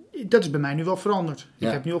 en dat is bij mij nu wel veranderd. Ja.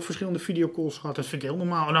 Ik heb nu ook verschillende videocalls gehad. Dat vind ik heel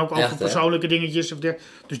normaal. En ook over persoonlijke dingetjes.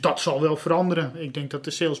 Dus dat zal wel veranderen. Ik denk dat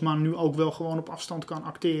de salesman nu ook wel gewoon op afstand kan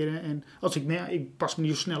acteren. En als ik pas me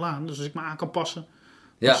niet zo snel aan. Dus als ik me aan kan passen,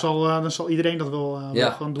 dan zal iedereen dat wel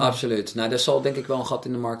gaan doen. Absoluut. Nou, er zal denk ik wel een gat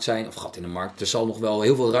in de markt zijn. Of gat in de markt. Er zal nog wel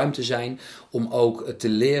heel veel ruimte zijn om ook te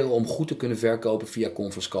leren om goed te kunnen verkopen via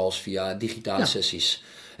conference calls, via digitale sessies.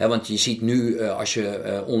 Want je ziet nu, als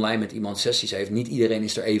je online met iemand sessies heeft, niet iedereen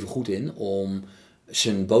is er even goed in om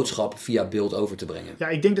zijn boodschap via beeld over te brengen. Ja,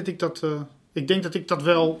 ik denk dat ik dat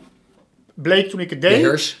wel bleek toen ik het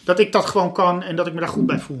deed. Dat ik dat gewoon kan en dat ik me daar goed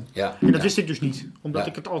bij voel. Ja, en dat wist ik dus niet. Omdat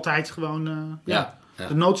ik het altijd gewoon...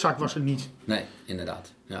 De noodzaak was er niet. Nee,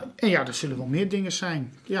 inderdaad. Ja. En er zullen wel meer dingen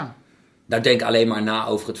zijn. Ja. Nou, denk alleen maar na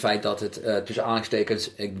over het feit dat het tussen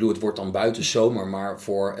aanhalingstekens, ik bedoel, het wordt dan buiten zomer, maar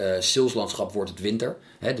voor saleslandschap wordt het winter.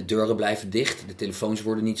 De deuren blijven dicht, de telefoons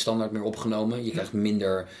worden niet standaard meer opgenomen. Je krijgt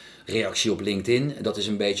minder reactie op LinkedIn. Dat is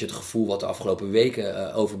een beetje het gevoel wat de afgelopen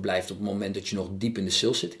weken overblijft op het moment dat je nog diep in de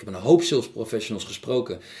sales zit. Ik heb een hoop sales professionals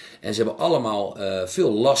gesproken en ze hebben allemaal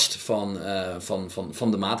veel last van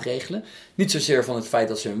de maatregelen. Niet zozeer van het feit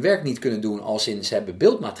dat ze hun werk niet kunnen doen als in ze hebben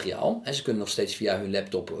beeldmateriaal en ze kunnen nog steeds via hun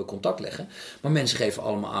laptop contact leggen. Maar mensen geven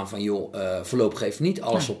allemaal aan van voorlopig even niet,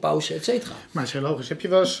 alles op pauze, et cetera. Maar het is heel logisch. Heb je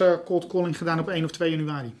wel eens cold calling gedaan op 1 of 2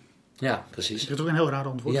 januari? Ja, precies. Dat is ook een heel raar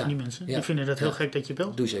antwoord van die mensen. Die vinden dat heel gek dat je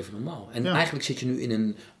belt. Doe eens even normaal. En eigenlijk zit je nu in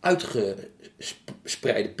een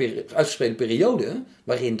uitgespreide periode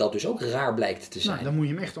waarin dat dus ook raar blijkt te zijn. Nou, dan moet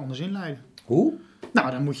je hem echt anders inleiden. Hoe?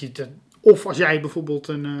 Nou, dan moet je het... Of als jij bijvoorbeeld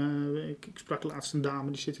ik sprak laatst een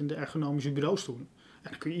dame die zit in de ergonomische bureaustoel. Ja,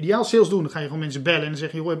 dan kun je ideaal sales doen. Dan ga je gewoon mensen bellen en dan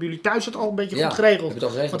zeg je, hebben jullie thuis het al een beetje goed geregeld?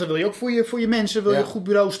 Want dan wil je ook voor je mensen wil je een goed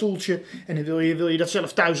bureaustoeltje. En dan wil je dat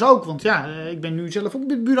zelf thuis ook. Want ik ben nu zelf ook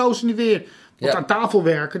met bureaus in de weer. Want aan tafel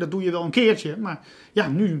werken, dat doe je wel een keertje. Maar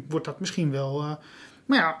nu wordt dat misschien wel...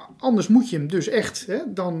 maar anders moet je hem dus echt...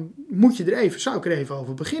 dan moet je zou ik er even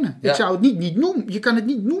over beginnen. Ik zou het niet noemen. Je kan het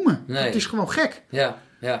niet noemen. Nee. Het is gewoon gek. Ja.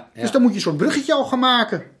 Dus dan moet je een soort bruggetje al gaan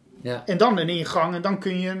maken. Ja. En dan een ingang en dan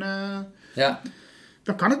kun je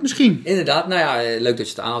dan kan het misschien. Inderdaad, leuk dat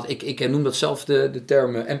je het aanhaalt. Ik noem dat zelf de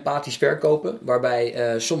term empathisch verkopen.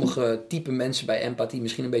 Waarbij sommige type mensen bij empathie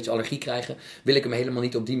misschien een beetje allergie krijgen. Wil ik hem helemaal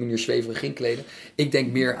niet op die manier zweverig inkleden. Ik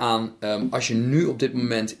denk meer aan als je nu op dit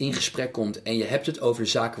moment in gesprek komt en je hebt het over de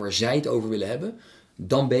zaken waar zij het over willen hebben.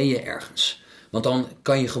 Dan ben je ergens. Want dan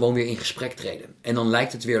kan je gewoon weer in gesprek treden. En dan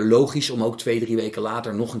lijkt het weer logisch om ook 2-3 weken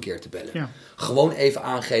later nog een keer te bellen. Ja. Gewoon even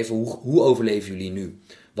aangeven hoe overleven jullie nu?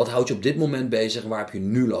 Wat houdt je op dit moment bezig en waar heb je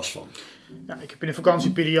nu last van? Ja, ik heb in de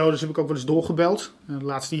vakantieperiodes heb ik ook wel eens doorgebeld. De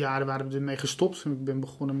laatste jaren waren we ermee gestopt. Ik ben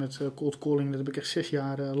begonnen met cold calling. Dat heb ik echt 6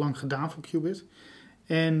 jaar lang gedaan voor Qubit.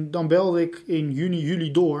 En dan belde ik in juni,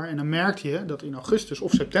 juli door. En dan merkte je dat in augustus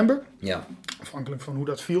of september, afhankelijk van hoe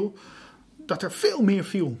dat viel, dat er veel meer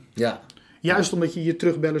viel. Ja. Juist omdat je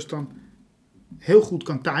terugbellers dan heel goed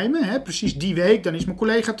kan timen. Hè? Precies die week, dan is mijn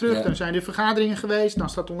collega terug. Dan zijn er vergaderingen geweest. Dan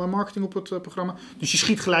staat online marketing op het programma. Dus je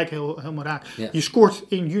schiet gelijk helemaal raak. Ja. Je scoort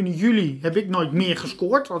in juni, juli. Heb ik nooit meer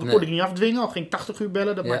gescoord. Dat kon ik niet afdwingen. Al ging ik 80 uur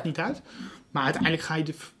bellen. Dat maakt niet uit. Maar uiteindelijk ga je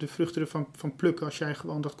de vruchten ervan plukken. Als jij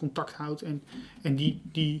gewoon dat contact houdt. En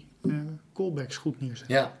die callbacks goed neerzet.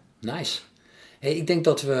 Ja, nice. Hey, ik denk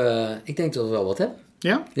dat we wel wat hebben.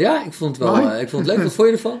 Ja? Ja, ik vond het leuk. Wat vond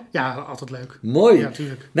je ervan? Ja, altijd leuk. Mooi. Ja,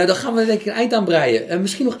 tuurlijk. Nou, dan gaan we denk ik een eind aan breien.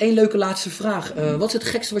 Misschien nog 1 leuke laatste vraag. Wat is het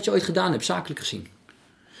gekste wat je ooit gedaan hebt, zakelijk gezien?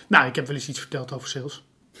 Nou, ik heb wel eens iets verteld over sales.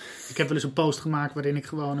 Ik heb wel eens een post gemaakt waarin ik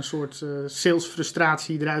gewoon een soort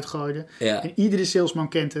salesfrustratie eruit gooide. Ja. En iedere salesman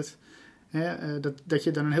kent het. Dat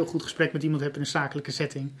je dan een heel goed gesprek met iemand hebt in een zakelijke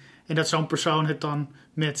setting. En dat zo'n persoon het dan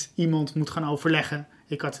met iemand moet gaan overleggen.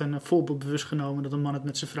 Ik had een voorbeeld bewust genomen dat een man het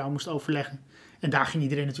met zijn vrouw moest overleggen. En daar ging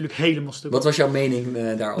iedereen natuurlijk helemaal stuk. Wat was jouw mening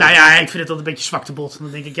daarover? Nou ja, ik vind het altijd een beetje zwaktebod.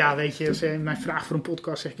 Dan denk ik, ja, weet je, als je mij vraagt voor een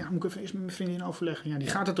podcast, zeg ik, ja, moet ik even eerst met mijn vriendin overleggen. Ja, die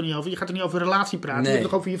gaat het er niet over. Je gaat er niet over een relatie praten. Nee. Je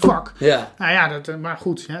hebt het toch over je vak. Ja. Nou ja, maar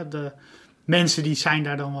goed, de mensen die zijn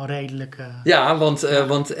daar dan wel redelijk... Ja,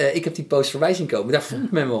 want ik heb die post voorbij zien komen. Daar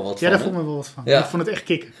vond men wel wat van. Ja, daar vond men wel wat van. Ja. Ik vond het echt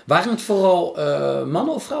kicken. Waren het vooral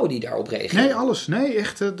mannen of vrouwen die daarop reageerden? Nee, alles. Nee,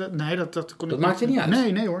 echt. Dat kon dat maakt het niet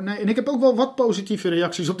uit? Nee hoor. Nee. En ik heb ook wel wat positieve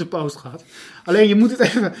reacties op de post gehad. Alleen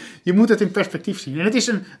je moet het in perspectief zien. En het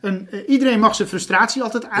is iedereen mag zijn frustratie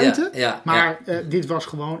altijd uiten. Ja, maar dit was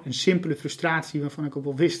gewoon een simpele frustratie waarvan ik ook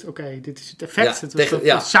wel wist, oké, dit is het effect.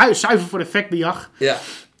 Ja, het was zuiver voor effectbejag. Ja.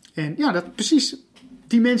 En ja, dat precies.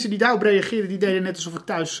 Die mensen die daarop reageerden, die deden net alsof ik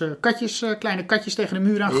thuis kleine katjes tegen de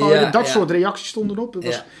muur aan gooide. Dat soort reacties stonden erop.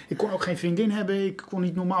 Ik kon ook geen vriendin hebben. Ik kon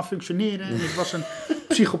niet normaal functioneren. En ik was een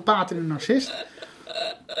psychopaat en een narcist.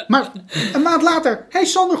 Maar een maand later, hey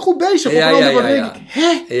Sander, goed bezig. Denk ik,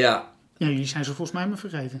 hè? Ja. Ja, jullie zijn ze volgens mij maar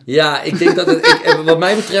vergeten. Ja, ik denk dat wat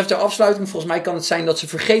mij betreft ter afsluiting, volgens mij kan het zijn dat ze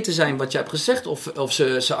vergeten zijn wat je hebt gezegd. Of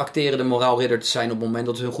ze acteren de moraalridder te zijn op het moment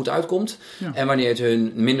dat het hun goed uitkomt. Ja. En wanneer het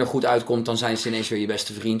hun minder goed uitkomt, dan zijn ze ineens weer je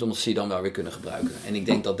beste vriend. Omdat ze die dan wel weer kunnen gebruiken. En ik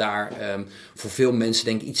denk dat daar voor veel mensen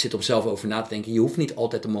denk ik iets zit om zelf over na te denken. Je hoeft niet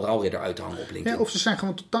altijd de moraalridder uit te hangen op LinkedIn. Ja, of ze zijn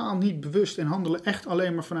gewoon totaal niet bewust en handelen echt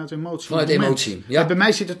alleen maar vanuit emotie. Vanuit emotie, ja. Bij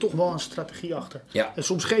mij zit er toch wel een strategie achter. Ja. En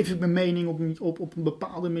soms geef ik mijn mening op een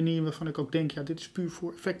bepaalde manier waarvan ik ook denk, ja, dit is puur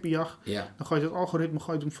voor effectbejag. Ja. Dan ga je het algoritme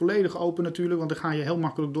hem volledig open natuurlijk, want dan ga je heel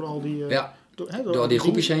makkelijk door al die... door die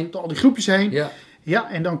groepjes heen. Door al die groepjes heen. Ja.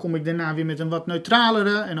 Ja, en dan kom ik daarna weer met een wat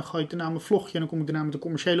neutralere en dan gooi ik daarna mijn vlogje en dan kom ik daarna met een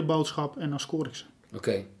commerciële boodschap en dan scoor ik ze.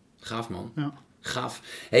 Oké, gaaf man. Ja. Gaaf.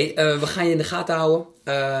 Hey, we gaan je in de gaten houden.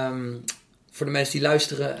 Voor de mensen die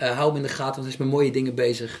luisteren, hou me in de gaten, want er is met mooie dingen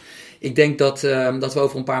bezig. Ik denk dat we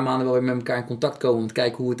over een paar maanden wel weer met elkaar in contact komen om te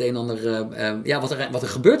kijken hoe het een en ander, wat er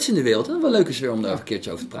gebeurt in de wereld. En wel leuk is weer om daar een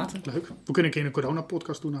keertje over te praten. Leuk. We kunnen een keer een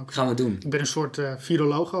corona-podcast doen ook. Gaan we doen. Ik ben een soort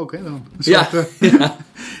viroloog ook, hè dan. Ja.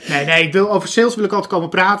 Nee, over sales wil ik altijd komen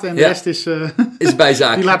praten en de rest is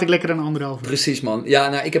bijzaak. Die laat ik lekker aan anderen over. Precies man. Ja,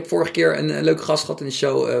 nou, ik heb vorige keer een leuke gast gehad in de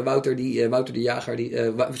show, Wouter de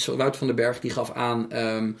Jager, Wouter van den Berg, die gaf aan,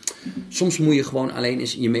 soms moet je gewoon alleen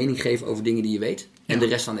eens je mening geven over dingen die je weet. En de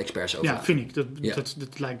rest aan de experts over. Ja, vind ik.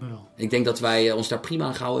 Dat lijkt me wel. Ik denk dat wij ons daar prima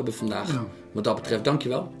aan gehouden hebben vandaag. Ja. Wat dat betreft,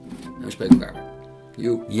 dankjewel. En we spreken elkaar weer.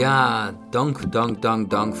 Joe. Ja,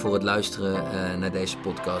 dank voor het luisteren naar deze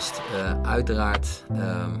podcast. Uiteraard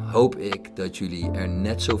hoop ik dat jullie er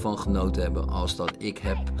net zo van genoten hebben als dat ik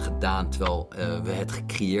heb gedaan terwijl we het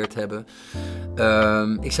gecreëerd hebben.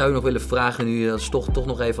 Ik zou u nog willen vragen, nu je toch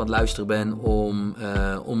nog even aan het luisteren bent,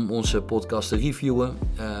 om onze podcast te reviewen.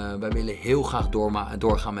 Wij willen heel graag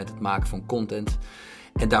doorgaan met het maken van content.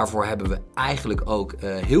 En daarvoor hebben we eigenlijk ook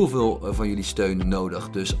heel veel van jullie steun nodig.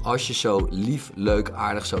 Dus als je zo lief, leuk,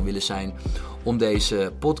 aardig zou willen zijn om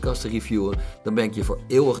deze podcast te reviewen, dan ben ik je voor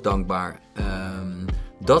eeuwig dankbaar.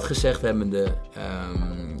 Dat gezegd hebbende,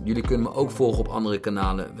 jullie kunnen me ook volgen op andere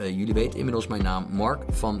kanalen. Jullie weten inmiddels mijn naam, Mark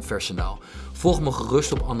van Versendaal. Volg me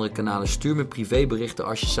gerust op andere kanalen. Stuur me privéberichten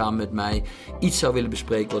als je samen met mij iets zou willen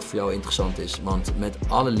bespreken wat voor jou interessant is. Want met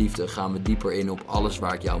alle liefde gaan we dieper in op alles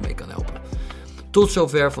waar ik jou mee kan helpen. Tot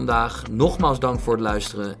zover vandaag. Nogmaals dank voor het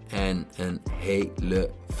luisteren en een hele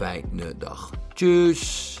fijne dag.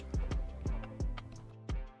 Tjus!